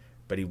fight,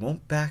 but he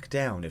won't back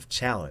down if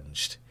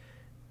challenged.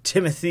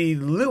 Timothy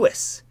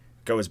Lewis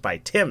goes by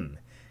Tim.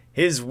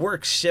 His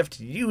work shift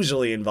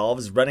usually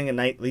involves running a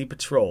nightly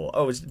patrol.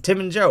 Oh, it's Tim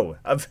and Joe.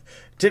 Of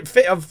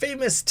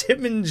famous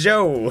Tim and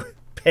Joe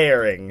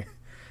pairing.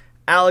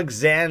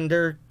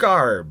 Alexander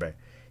Garb.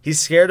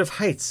 He's scared of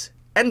heights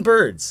and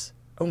birds.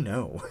 Oh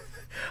no.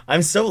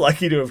 I'm so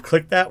lucky to have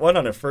clicked that one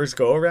on a first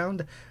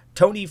go-around.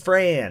 Tony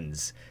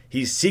Franz.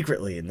 He's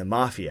secretly in the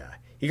mafia.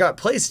 He got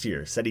placed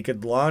here, said he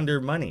could launder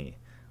money.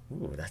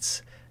 Ooh,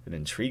 that's an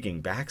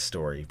intriguing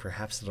backstory.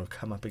 Perhaps it'll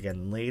come up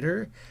again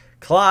later.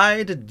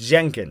 Clyde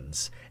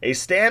Jenkins. A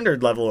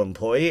standard-level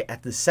employee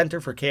at the Center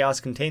for Chaos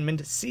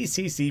Containment.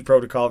 CCC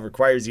protocol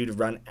requires you to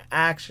run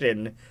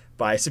action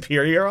by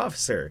superior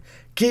officer.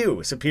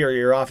 Q,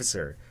 superior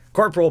officer.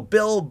 Corporal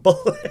Bill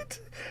Bullet.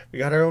 We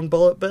got our own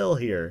Bullet Bill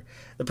here.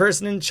 The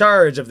person in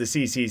charge of the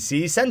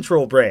CCC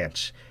Central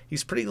Branch.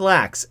 He's pretty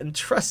lax and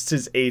trusts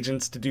his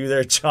agents to do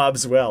their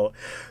jobs well.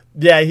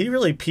 Yeah, he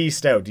really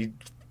pieced out. He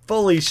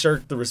fully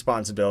shirked the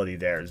responsibility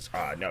there.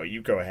 No,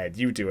 you go ahead.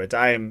 You do it.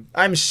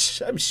 I'm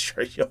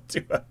sure you'll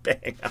do a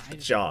bang-up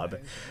job.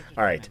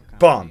 All right.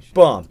 Bomb.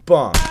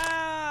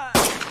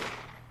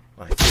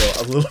 I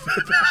feel a little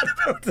bit bad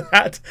about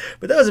that.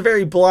 But that was a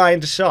very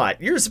blind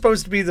shot. You're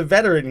supposed to be the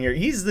veteran here.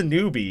 He's the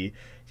newbie.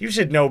 You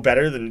should know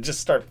better than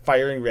just start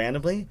firing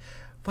randomly.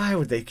 Why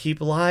would they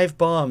keep live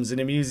bombs in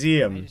a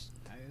museum?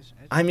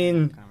 I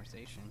mean,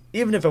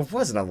 even if it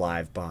wasn't a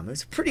live bomb, it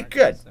was pretty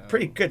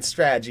good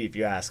strategy if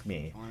you ask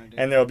me.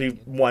 And there'll be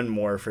one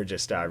more for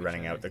just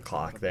running out the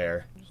clock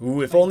there.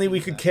 Ooh, if only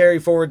we could carry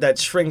forward that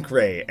shrink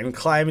ray and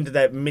climb into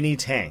that mini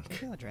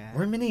tank.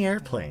 Or mini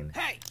airplane.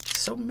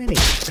 So many.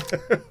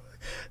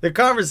 The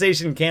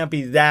conversation can't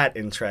be that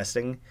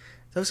interesting.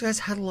 Those guys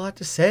had a lot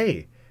to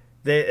say.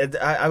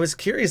 I was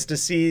curious to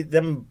see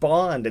them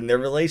bond and their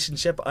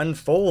relationship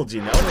unfold,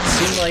 you know? It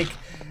seemed like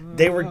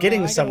they were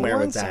getting somewhere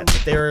with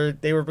that.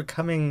 They were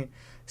becoming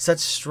such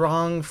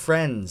strong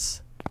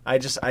friends. I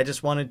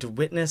just wanted to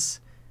witness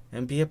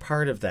and be a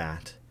part of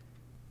that.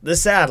 The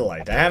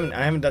satellite. I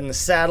haven't done the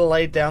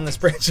satellite down this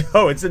branch.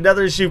 Oh, it's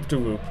another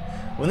shoop-to-whoop.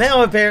 Well,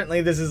 now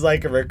apparently this is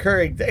like a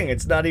recurring thing.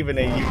 It's not even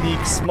a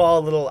unique,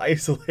 small, little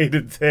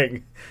isolated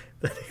thing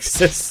that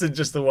exists in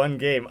just the one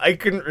game. I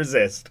couldn't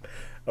resist.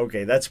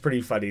 Okay, that's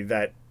pretty funny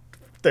that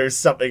there's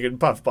something in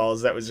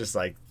Puffballs that was just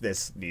like,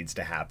 this needs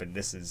to happen.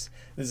 This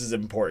is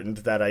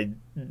important that I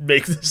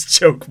make this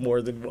joke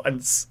more than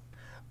once.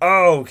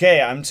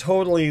 Okay, I'm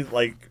totally,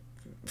 like,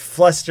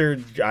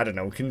 flustered, I don't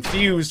know,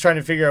 confused, trying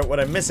to figure out what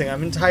I'm missing.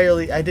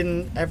 I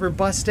didn't ever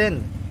bust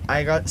in.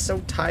 I got so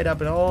tied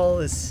up in all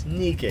the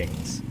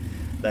sneakings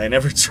that I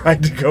never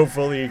tried to go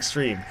fully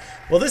extreme.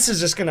 Well, this is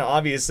just going to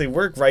obviously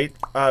work right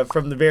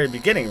from the very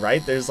beginning,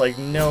 right? There's, like,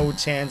 no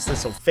chance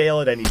this will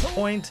fail at any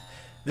point.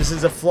 This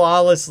is a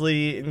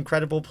flawlessly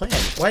incredible plan.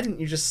 Why didn't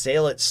you just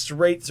sail it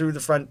straight through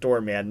the front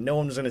door, man? No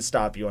one's going to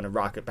stop you on a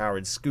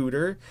rocket-powered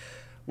scooter.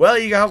 Well,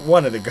 you got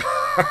one of the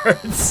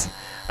guards.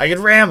 I could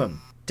ram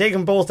him. Take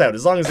them both out,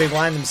 as long as they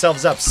line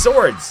themselves up.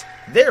 Swords!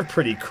 They're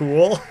pretty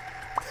cool.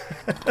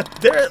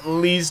 They're at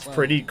least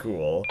pretty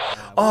cool.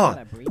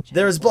 Oh,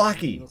 there's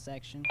Blocky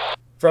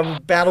from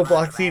Battle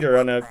Block Theater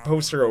on a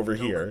poster over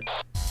here.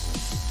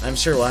 I'm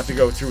sure we'll have to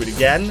go through it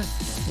again.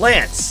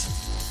 Lance!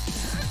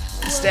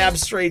 Stab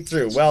straight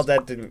through. Well,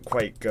 that didn't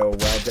quite go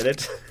well, did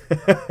it?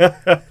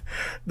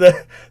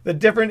 The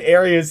different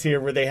areas here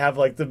where they have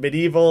like the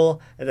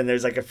medieval, and then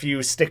there's like a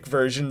few stick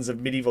versions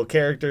of medieval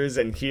characters,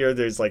 and here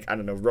there's like, I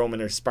don't know,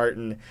 Roman or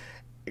Spartan,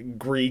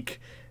 Greek.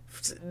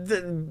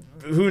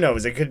 Who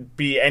knows? It could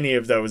be any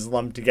of those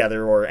lumped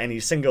together or any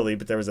singly,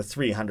 but there was a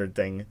 300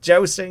 thing.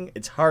 Jousting,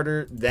 it's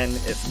harder than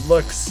it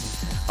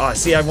looks. Oh,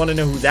 see, I want to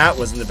know who that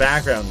was in the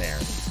background there.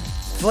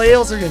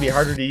 Flails are going to be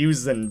harder to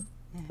use than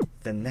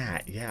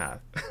that, yeah.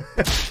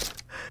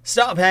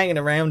 Stop hanging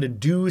around and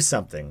do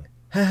something.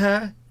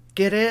 Haha,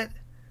 get it?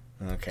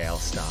 Okay, I'll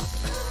stop.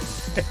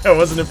 That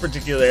wasn't a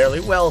particularly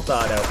well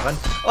thought out one.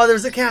 Oh,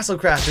 there's the Castle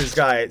Crashers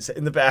guy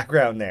in the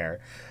background there.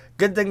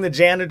 Good thing the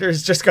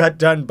janitors just got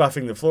done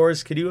buffing the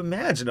floors. Could you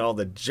imagine all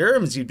the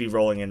germs you'd be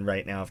rolling in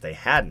right now if they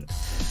hadn't?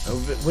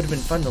 It would have been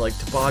fun to like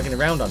toboggan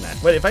around on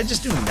that. Wait, if I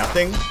just do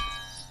nothing?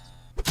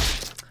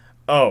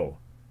 Oh,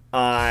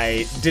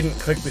 I didn't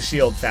click the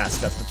shield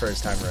fast enough the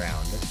first time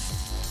around.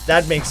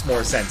 That makes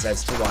more sense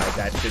as to why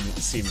that didn't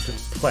seem to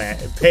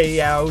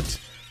play out.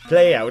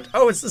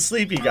 Oh, it's the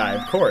sleepy guy,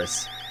 of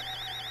course.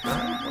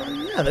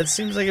 Yeah, that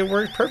seems like it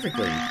worked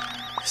perfectly.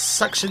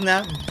 Suction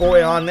that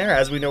boy on there,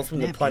 as we know from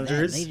the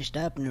plungers. They just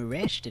up and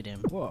arrested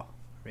him. Whoa,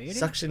 really?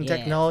 Suction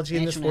technology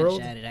in this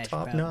world,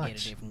 top notch.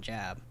 Get a different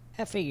job.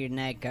 I figured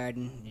night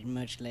garden is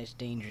much less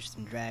dangerous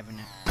than driving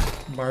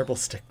a Marble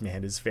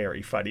Stickman is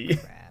very funny.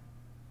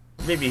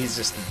 Maybe he's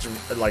just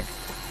like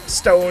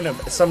stone of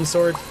some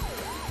sort.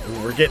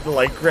 Ooh, we're getting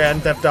like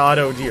Grand Theft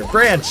Auto Deer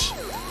Branch,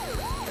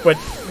 but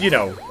you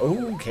know,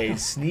 okay,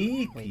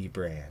 sneaky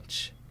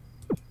Branch.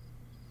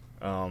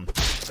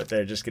 But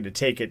they're just gonna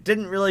take it.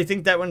 Didn't really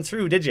think that one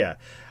through, did ya?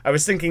 I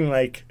was thinking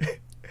like,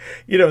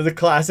 you know, the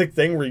classic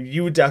thing where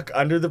you duck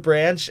under the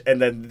branch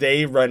and then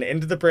they run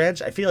into the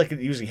branch. I feel like it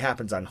usually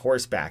happens on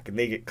horseback and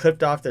they get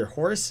clipped off their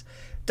horse.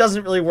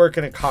 Doesn't really work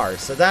in a car,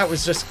 so that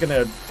was just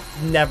gonna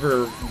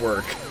never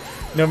work.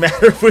 No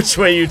matter which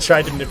way you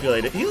try to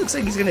manipulate it. He looks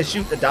like he's gonna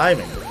shoot the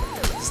diamond.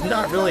 He's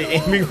not really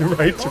aiming the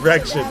right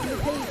direction.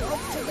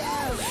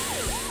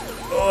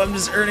 Oh, I'm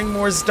just earning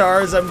more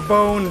stars. I'm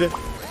boned.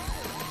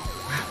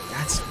 Wow,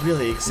 that's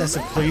really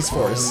excessive police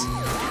force.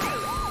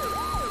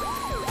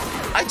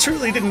 I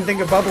truly didn't think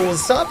a bubble would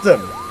stop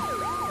them.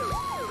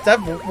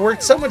 That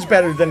worked so much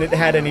better than it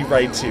had any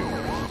right to.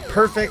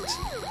 Perfect,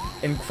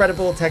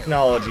 incredible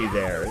technology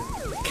there.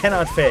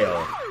 Cannot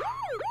fail.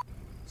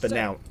 But Sir,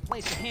 now,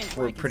 place your hands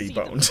we're where I can pretty see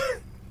them. boned.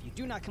 If you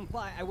do not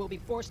comply, I will be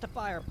forced to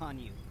fire upon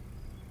you.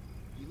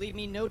 You leave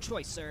me no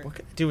choice, sir. What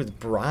could I do with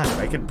bribe?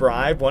 I could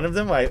bribe one of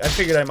them? I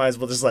figured I might as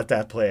well just let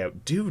that play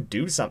out.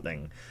 Do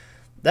something.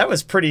 That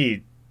was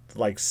pretty,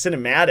 like,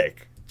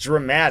 cinematic.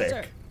 Dramatic.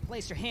 Sir,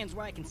 place your hands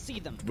where I can see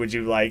them. Would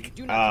you like,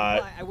 Do not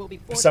comply, I will be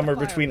forced somewhere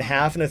to fire between upon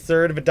half and a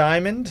third of a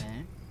diamond?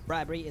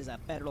 Bribery is a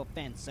federal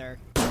offense, sir.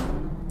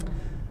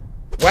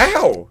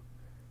 Wow!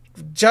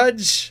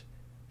 Judge,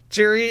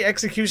 jury,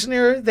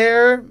 executioner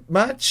there?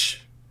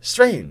 Much?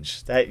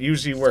 Strange. That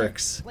usually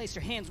works. Sir, place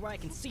your hands where I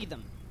can see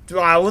them.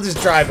 We'll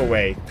just drive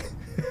away.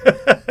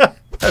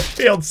 I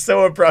failed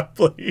so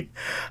abruptly.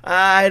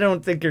 I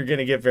don't think you're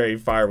gonna get very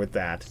far with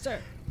that. Sir,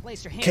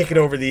 place your hands Kick it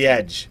where I over can the see them.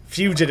 edge.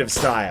 Fugitive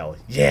style.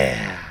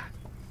 Yeah.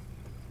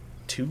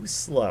 Too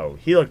slow.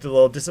 He looked a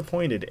little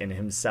disappointed in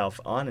himself,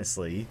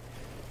 honestly.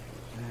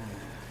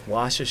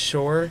 Wash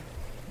ashore.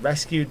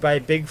 Rescued by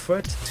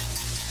Bigfoot.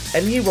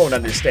 And he won't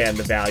understand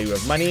the value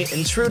of money.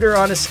 Intruder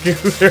on a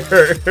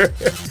scooter.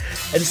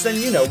 And then,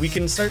 you know, we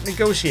can start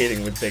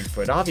negotiating with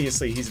Bigfoot.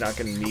 Obviously, he's not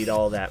going to need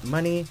all that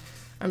money.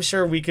 I'm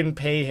sure we can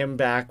pay him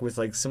back with,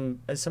 like, some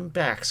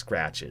back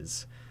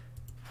scratches.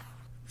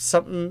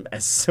 Something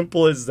as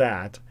simple as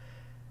that.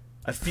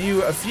 A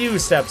few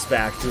steps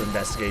back to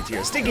investigate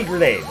here. Sticky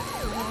grenade.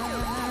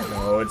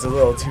 No, it's a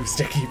little too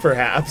sticky,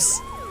 perhaps.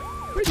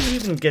 Where do you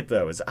even get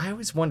those? I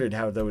always wondered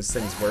how those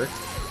things worked.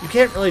 You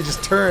can't really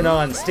just turn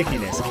on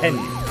stickiness, can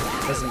you?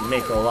 It doesn't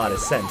make a lot of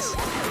sense.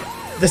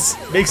 This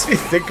makes me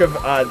think of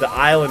the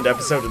Island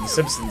episode of The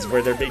Simpsons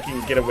where they're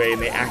making a getaway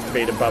and they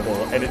activate a bubble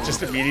and it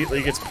just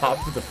immediately gets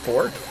popped with a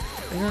fork.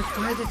 And you're like,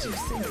 why did you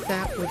think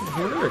that would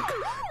work?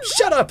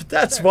 Shut up,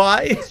 that's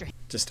why!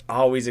 Just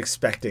always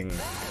expecting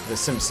the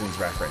Simpsons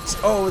reference.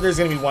 Oh, there's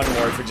gonna be one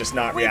more for just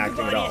not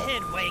reacting at all.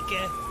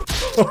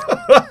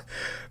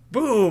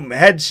 Boom,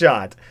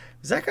 headshot.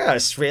 Is that guy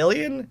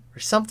Australian or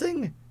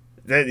something?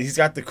 He's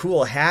got the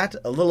cool hat,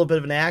 a little bit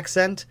of an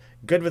accent,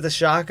 good with a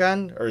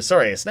shotgun, or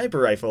sorry, a sniper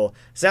rifle.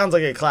 Sounds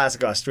like a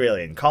classic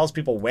Australian. Calls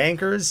people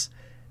wankers.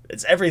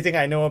 It's everything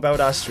I know about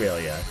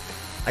Australia.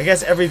 I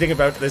guess everything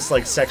about this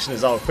like section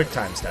is all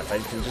QuickTime stuff. I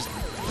can just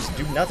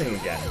do nothing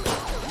again.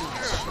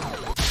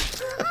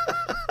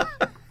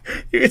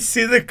 You can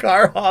see the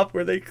car hop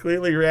where they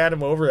clearly ran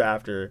him over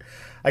after.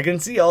 I can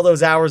see all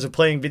those hours of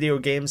playing video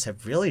games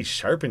have really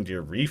sharpened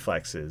your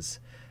reflexes.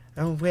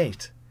 Oh,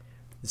 wait.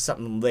 There's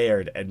something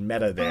layered and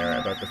meta there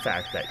about the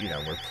fact that, you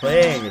know, we're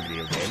playing a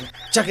video game.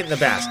 Chuck it in the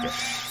basket.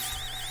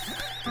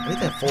 The way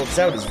that folds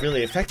out is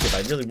really effective.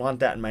 I really want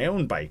that in my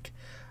own bike.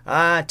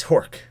 Ah,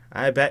 torque.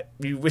 I bet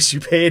you wish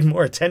you paid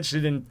more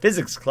attention in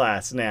physics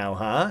class now,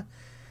 huh?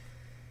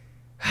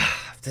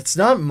 It's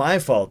not my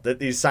fault that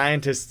these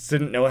scientists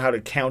didn't know how to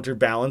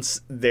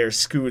counterbalance their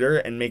scooter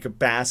and make a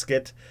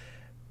basket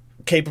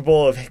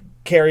capable of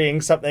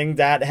carrying something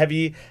that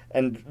heavy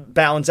and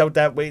balance out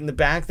that weight in the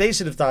back. They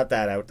should have thought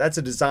that out. That's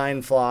a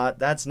design flaw.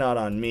 That's not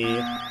on me.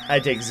 I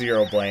take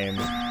zero blame.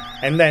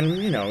 And then,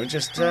 you know,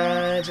 just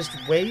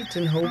wait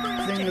and hope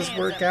things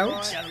work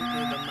out.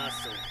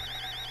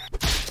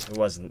 It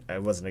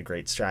wasn't a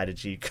great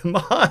strategy. Come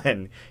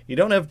on. You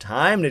don't have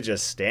time to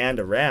just stand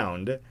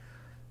around.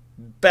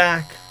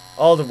 Back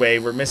all the way.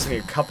 We're missing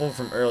a couple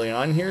from early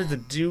on here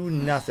that do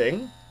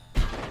nothing.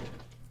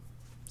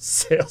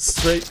 Sail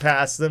straight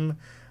past them.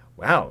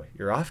 Wow,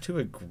 you're off to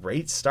a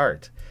great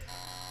start.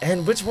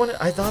 And which one?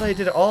 I thought I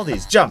did all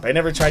these. Jump. I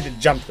never tried to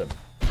jump them.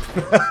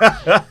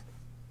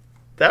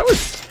 That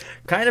was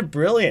kind of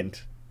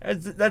brilliant.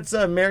 That's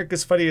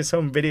America's Funniest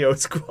Home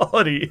Videos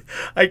quality.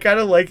 I kind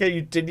of like how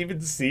you didn't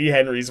even see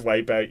Henry's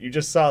wipeout. You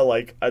just saw,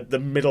 like, the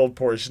middle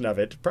portion of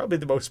it. Probably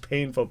the most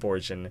painful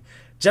portion.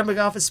 Jumping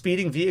off a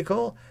speeding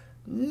vehicle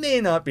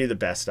may not be the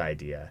best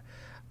idea.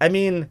 I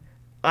mean,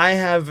 I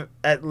have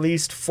at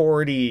least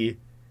 40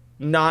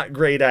 not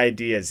great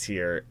ideas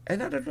here.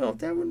 And I don't know,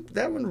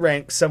 that one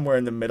ranks somewhere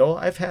in the middle.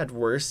 I've had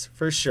worse,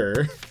 for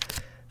sure.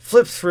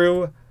 Flip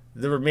through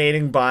the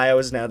remaining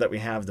bios now that we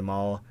have them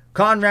all.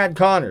 Conrad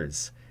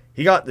Connors.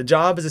 He got the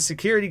job as a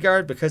security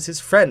guard because his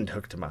friend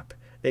hooked him up.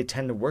 They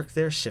tend to work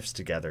their shifts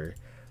together.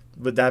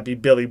 Would that be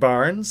Billy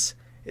Barnes?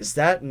 Is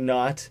that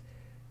not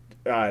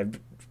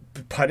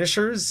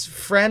Punisher's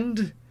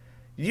friend?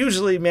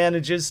 Usually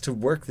manages to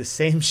work the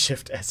same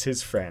shift as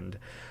his friend.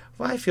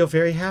 Well, I feel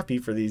very happy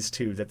for these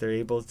two that they're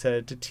able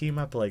to team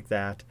up like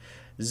that.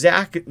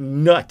 Zach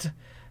Nutt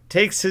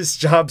takes his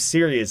job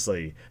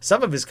seriously.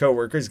 Some of his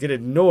coworkers get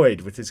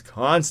annoyed with his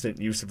constant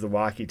use of the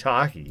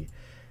walkie-talkie.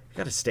 You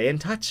gotta stay in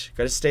touch.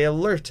 Gotta stay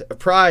alert,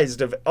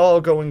 apprised of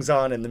all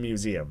goings-on in the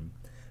museum.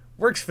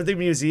 Works for the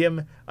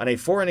museum on a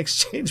foreign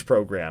exchange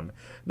program.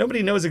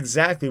 Nobody knows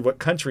exactly what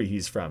country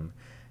he's from.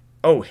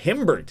 Oh,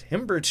 Himbert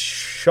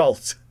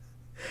Schultz.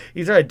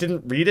 Either I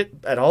didn't read it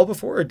at all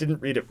before or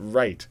didn't read it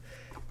right.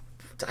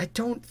 I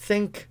don't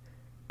think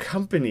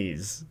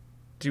companies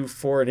do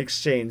foreign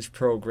exchange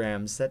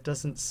programs. That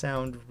doesn't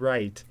sound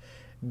right.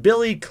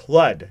 Billy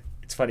Cludd.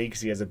 It's funny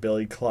because he has a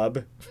Billy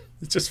Club.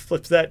 Just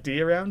flips that D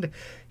around.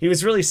 He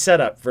was really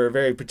set up for a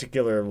very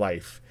particular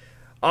life.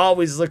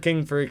 Always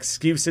looking for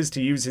excuses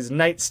to use his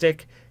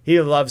nightstick,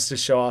 he loves to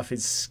show off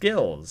his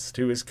skills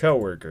to his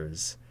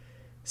coworkers.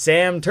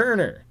 Sam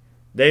Turner.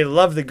 They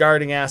love the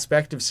guarding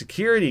aspect of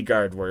security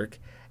guard work.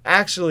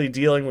 Actually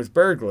dealing with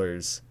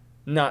burglars,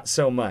 not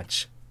so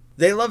much.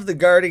 They love the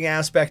guarding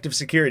aspect of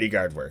security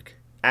guard work.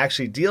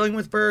 Actually dealing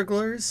with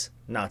burglars,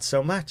 not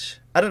so much.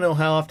 I don't know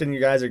how often you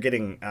guys are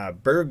getting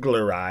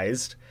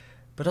burglarized,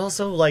 but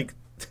also, like,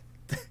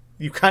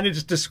 you kind of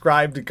just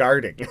described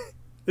guarding.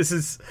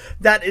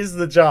 That is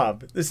the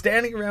job. The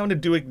standing around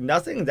and doing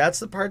nothing, that's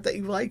the part that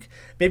you like.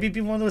 Maybe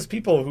be one of those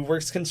people who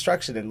works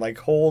construction and, like,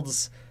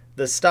 holds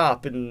the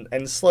stop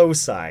and slow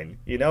sign,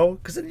 you know?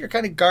 Because then you're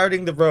kind of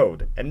guarding the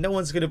road, and no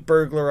one's going to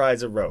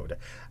burglarize a road.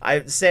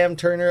 Sam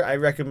Turner, I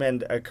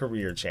recommend a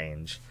career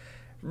change.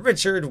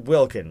 Richard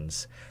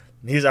Wilkins.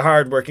 He's a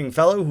hard-working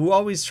fellow who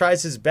always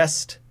tries his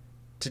best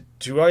to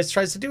do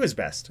his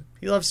best.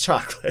 He loves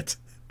chocolate.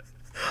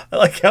 I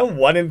like how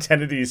 1 in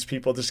 10 of these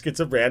people just gets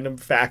a random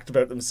fact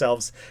about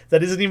themselves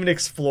that isn't even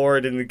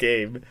explored in the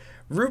game.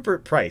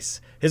 Rupert Price.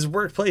 His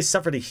workplace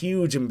suffered a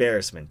huge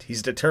embarrassment.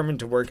 He's determined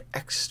to work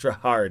extra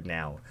hard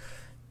now.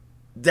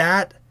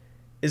 That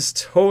is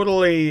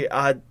totally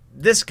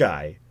this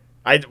guy.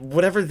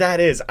 Whatever that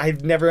is,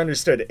 I've never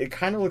understood. It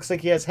kind of looks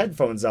like he has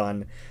headphones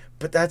on,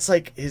 but that's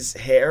like his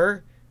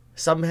hair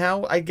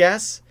somehow, I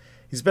guess.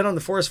 He's been on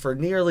the force for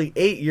nearly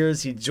 8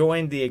 years. He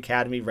joined the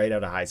academy right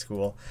out of high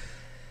school.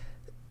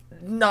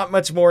 Not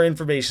much more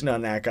information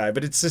on that guy,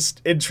 but it's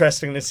just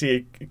interesting to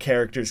see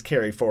characters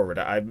carry forward.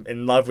 I'm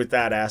in love with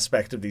that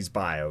aspect of these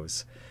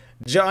bios.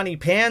 Johnny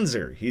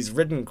Panzer. He's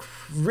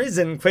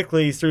risen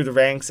quickly through the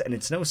ranks, and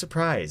it's no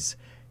surprise.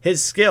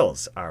 His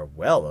skills are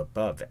well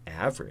above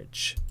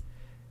average.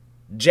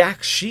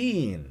 Jack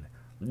Sheen.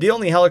 The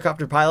only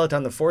helicopter pilot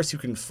on the force who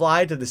can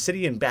fly to the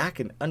city and back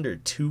in under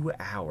 2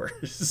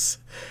 hours.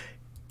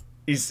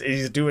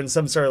 He's doing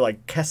some sort of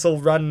like Kessel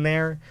run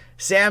there.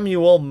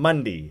 Samuel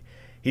Mundy.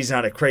 He's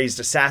not a crazed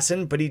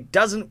assassin, but he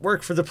doesn't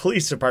work for the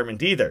police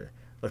department either.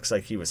 Looks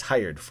like he was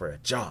hired for a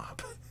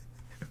job.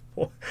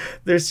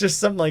 There's just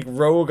some like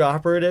rogue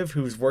operative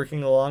who's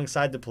working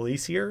alongside the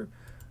police here.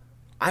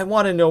 I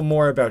want to know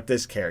more about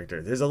this character.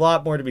 There's a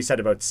lot more to be said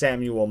about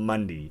Samuel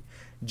Mundy.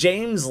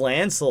 James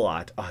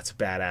Lancelot, oh, it's a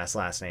badass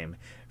last name,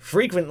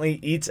 frequently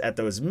eats at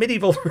those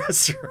medieval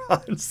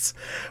restaurants.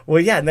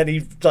 Well, yeah, and then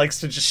he likes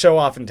to just show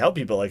off and tell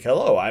people, like,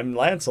 hello, I'm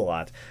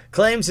Lancelot.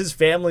 Claims his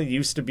family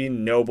used to be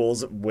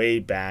nobles way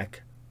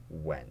back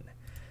when.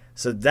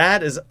 So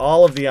that is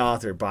all of the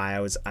author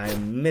bios.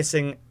 I'm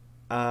missing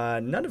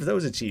none of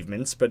those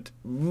achievements, but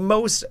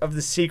most of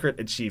the secret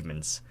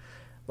achievements.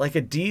 Like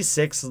a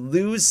D6,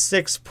 lose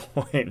 6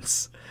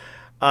 points.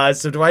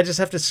 So do I just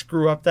have to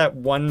screw up that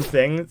one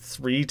thing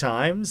 3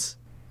 times?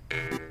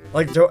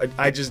 Like, do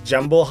I just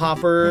jumble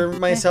hopper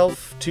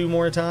myself 2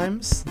 more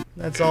times?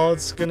 That's all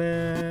it's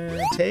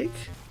gonna take?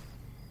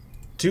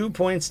 2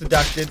 points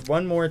deducted,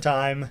 1 more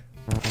time.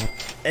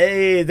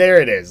 Hey,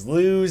 there it is.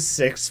 Lose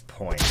 6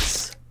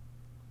 points.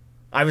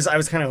 I was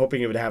kind of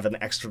hoping it would have an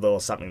extra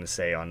little something to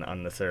say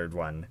on the 3rd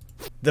one.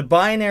 The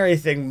binary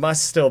thing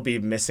must still be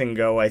Missing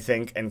Go, I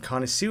think, and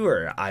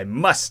Connoisseur. I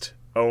must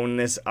own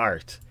this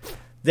art.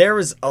 There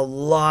was a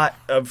lot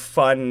of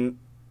fun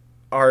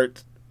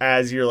art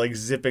as you're like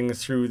zipping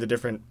through the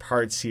different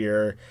parts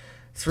here.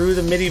 Through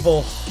the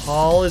medieval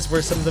hall is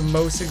where some of the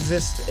most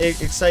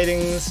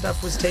exciting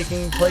stuff was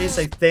taking place,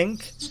 I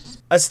think.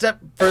 A step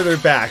further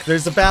back,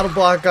 there's the Battle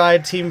Block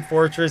Guide, Team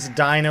Fortress,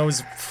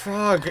 Dinos,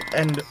 Frog,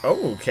 and...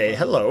 Oh, okay,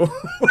 hello.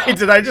 Wait,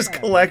 did I just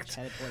collect...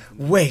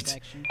 Wait,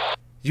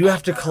 you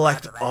have to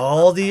collect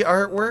all the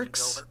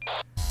artworks?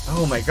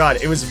 Oh my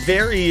god, it was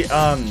very,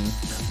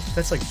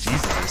 that's like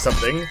Jesus or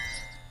something.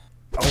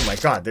 Oh my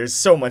god, there's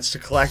so much to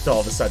collect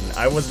all of a sudden.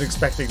 I wasn't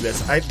expecting this.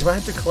 Do I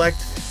have to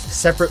collect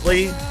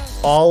separately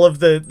all of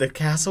the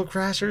Castle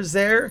Crashers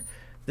there?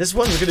 This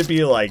one's gonna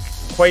be, like,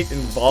 quite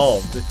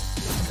involved.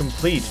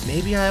 Complete.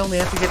 Maybe I only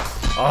have to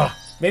get...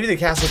 maybe the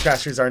Castle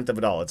Crashers aren't them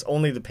at all. It's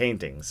only the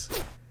paintings.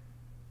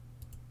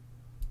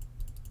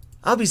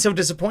 I'll be so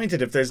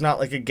disappointed if there's not,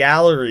 like, a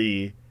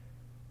gallery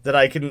that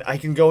I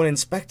can go and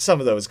inspect some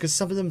of those, because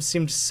some of them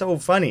seemed so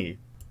funny.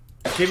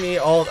 Give me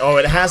all... Oh,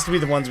 it has to be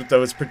the ones with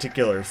those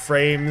particular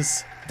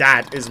frames.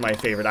 That is my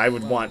favorite. I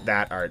would want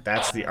that art.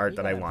 That's the art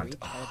that I want.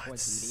 Oh,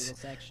 it's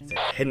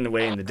hidden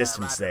away in the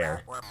distance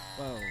there.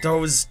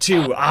 Those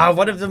two.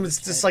 One of them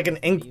is just like an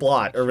ink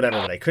blot or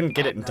whatever, but I couldn't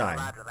get it in time.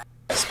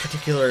 This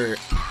particular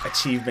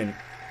achievement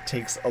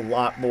takes a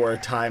lot more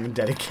time and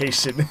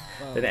dedication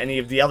than any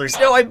of the others.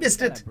 No, I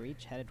missed it!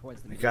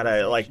 I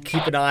gotta, like,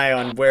 keep an eye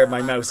on where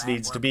my mouse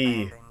needs to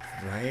be.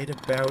 Right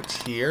about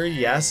here,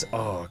 yes.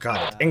 Oh,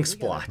 got it. Ink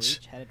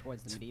splotch.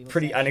 It's a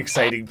pretty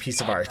unexciting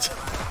piece of art.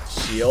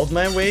 Shield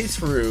my way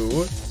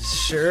through.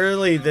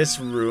 Surely this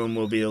room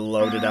will be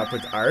loaded up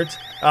with art.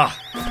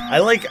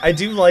 I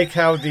do like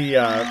how the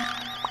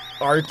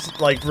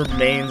art like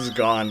remains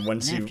gone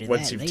once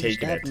you've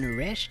taken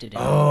it.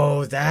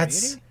 Oh,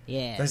 there's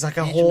like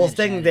a whole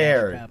thing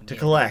there to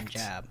collect.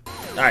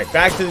 Alright,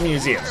 back to the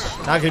museum.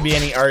 Not gonna be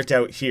any art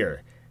out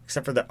here.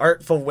 Except for the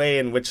artful way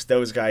in which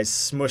those guys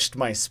smushed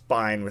my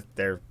spine with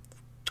their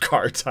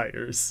car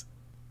tires.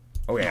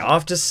 Okay,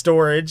 off to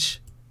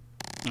storage.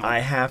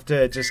 I have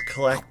to just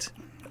collect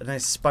a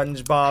nice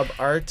SpongeBob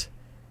art.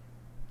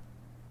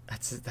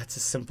 That's a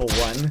simple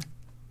one.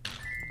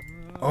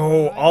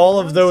 Oh, all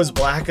of those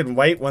black and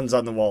white ones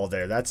on the wall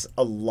there. That's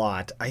a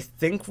lot. I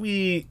think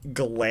we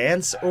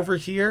glance over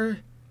here.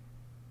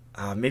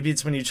 Maybe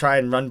it's when you try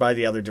and run by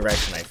the other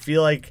direction. I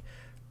feel like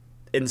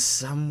in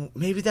some...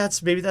 Maybe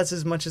that's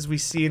as much as we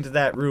see into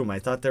that room. I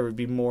thought there would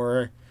be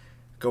more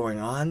going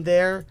on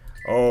there.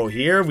 Oh,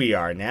 here we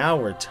are. Now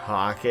we're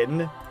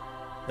talking.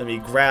 Let me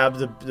grab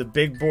the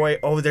big boy.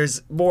 Oh,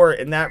 there's more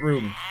in that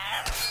room.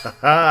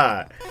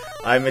 Haha.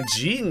 I'm a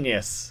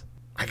genius.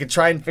 I could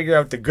try and figure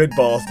out the good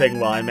ball thing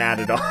while I'm at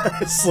it,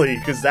 honestly,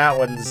 because that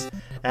one's...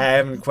 I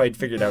haven't quite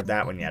figured out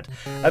that one yet.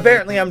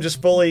 Apparently, I'm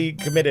just fully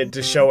committed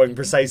to showing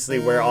precisely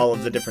where all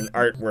of the different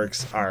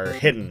artworks are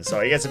hidden. So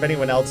I guess if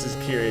anyone else is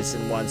curious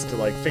and wants to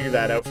like figure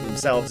that out for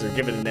themselves or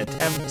give it an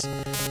attempt,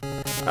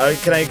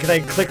 can I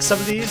click some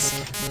of these?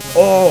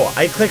 Oh,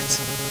 I clicked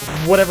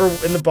whatever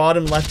in the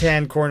bottom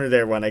left-hand corner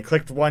there one. I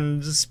clicked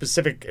one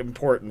specific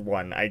important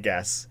one, I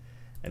guess,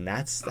 and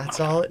that's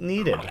all it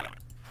needed.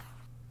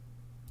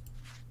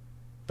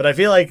 But I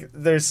feel like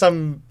there's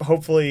some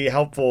hopefully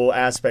helpful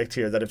aspect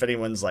here that if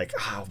anyone's like,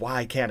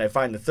 why can't I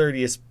find the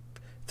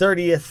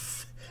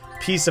 30th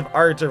piece of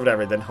art or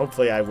whatever, then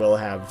hopefully I will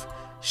have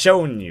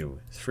shown you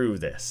through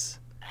this.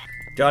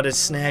 Gotta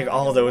snag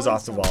all those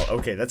off the wall.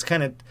 Okay, that's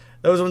kind of...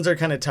 Those ones are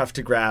kind of tough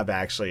to grab,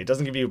 actually. It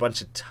doesn't give you a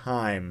bunch of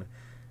time.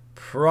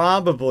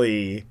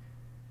 Probably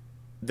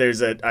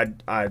there's a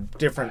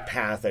different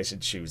path I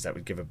should choose that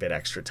would give a bit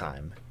extra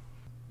time.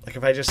 Like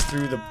if I just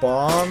threw the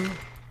bomb...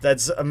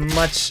 That's a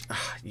much...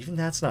 Even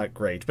that's not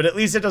great. But at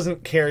least it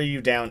doesn't carry you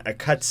down a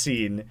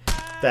cutscene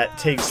that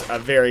takes a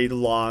very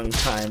long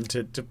time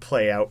to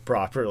play out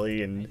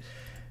properly and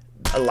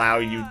allow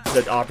you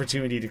the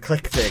opportunity to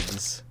click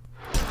things.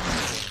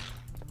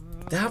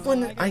 That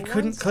one, I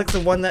couldn't click the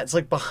one that's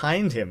like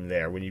behind him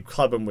there when you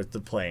club him with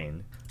the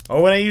plane.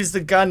 Oh, when I use the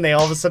gun, they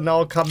all of a sudden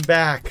all come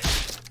back.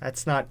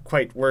 That's not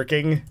quite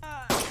working.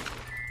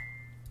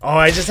 Oh,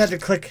 I just had to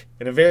click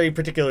in a very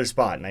particular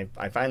spot, and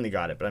I finally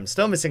got it, but I'm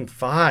still missing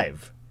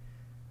 5.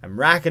 I'm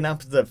racking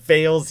up the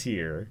fails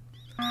here.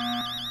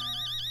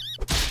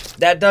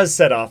 That does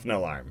set off an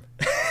alarm.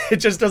 It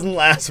just doesn't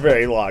last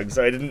very long,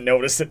 so I didn't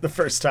notice it the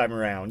first time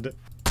around.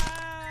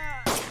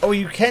 Oh,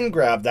 you can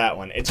grab that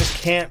one. It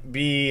just can't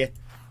be...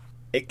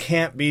 It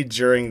can't be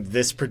during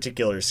this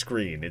particular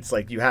screen. It's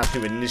like you have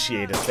to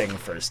initiate a thing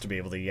first to be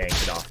able to yank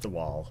it off the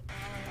wall.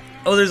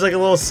 Oh, there's like a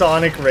little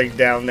Sonic rig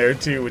down there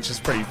too, which is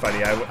pretty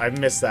funny. I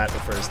missed that the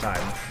first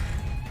time.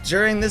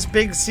 During this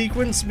big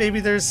sequence, maybe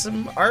there's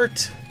some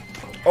art.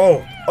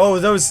 Oh,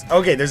 those...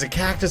 Okay, there's a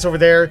cactus over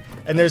there,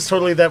 and there's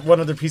totally that one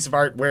other piece of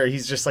art where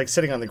he's just like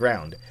sitting on the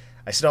ground.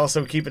 I should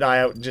also keep an eye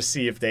out and just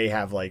see if they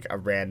have like a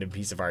random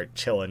piece of art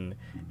chilling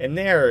in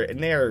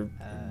their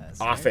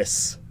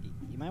office.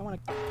 You might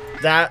want to...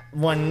 That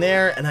one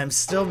there, and I'm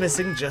still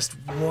missing just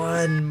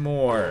one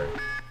more.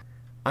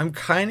 I'm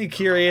kind of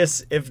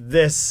curious if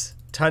this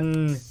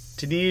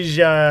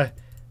Tunisia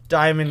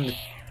diamond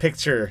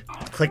picture,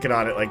 clicking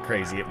on it like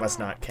crazy, it must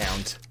not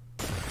count.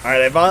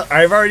 Alright,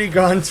 I've already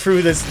gone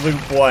through this loop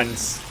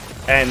once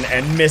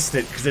and missed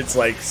it because it's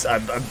like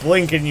a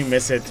blink and you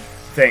miss it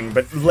thing,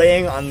 but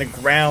laying on the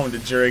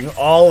ground during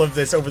all of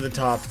this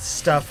over-the-top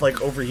stuff,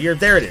 like over here,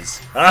 there it is.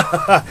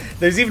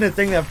 There's even a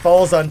thing that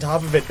falls on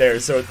top of it there,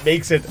 so it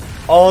makes it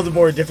all the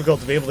more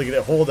difficult to be able to get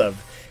a hold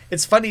of.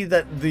 It's funny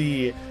that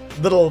the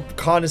little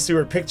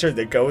connoisseur picture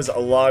that goes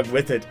along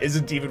with it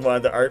isn't even one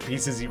of the art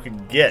pieces you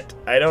can get.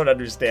 I don't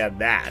understand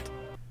that.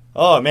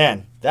 Oh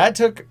man, that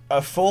took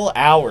a full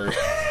hour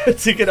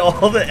to get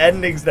all the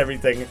endings and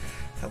everything.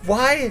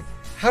 Why?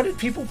 How did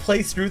people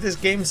play through this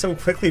game so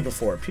quickly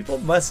before? People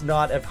must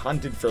not have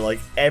hunted for like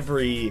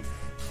every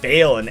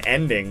fail and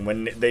ending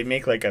when they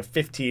make like a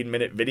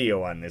 15-minute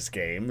video on this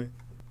game.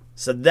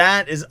 So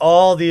that is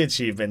all the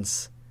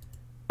achievements.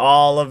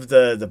 All of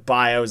the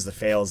bios, the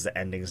fails, the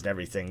endings, and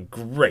everything.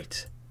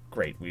 Great.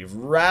 Great. We've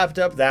wrapped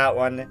up that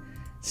one.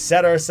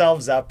 Set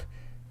ourselves up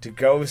to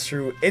go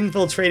through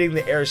infiltrating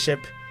the airship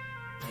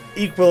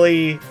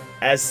equally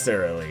as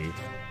thoroughly.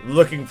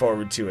 Looking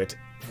forward to it.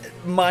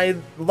 My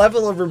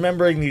level of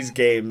remembering these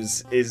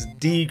games is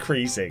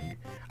decreasing.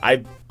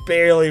 I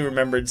barely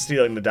remembered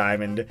stealing the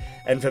diamond,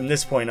 and from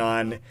this point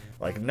on,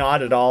 like,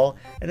 not at all.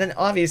 And then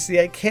obviously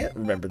I can't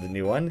remember the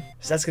new one,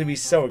 so that's going to be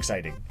so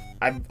exciting.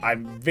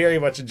 I'm very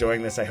much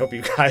enjoying this. I hope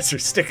you guys are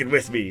sticking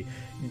with me,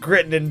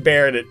 gritting and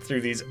bearing it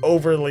through these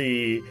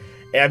overly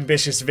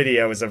ambitious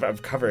videos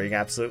of covering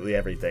absolutely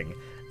everything.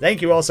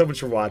 Thank you all so much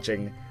for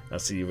watching. I'll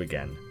see you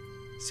again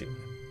soon.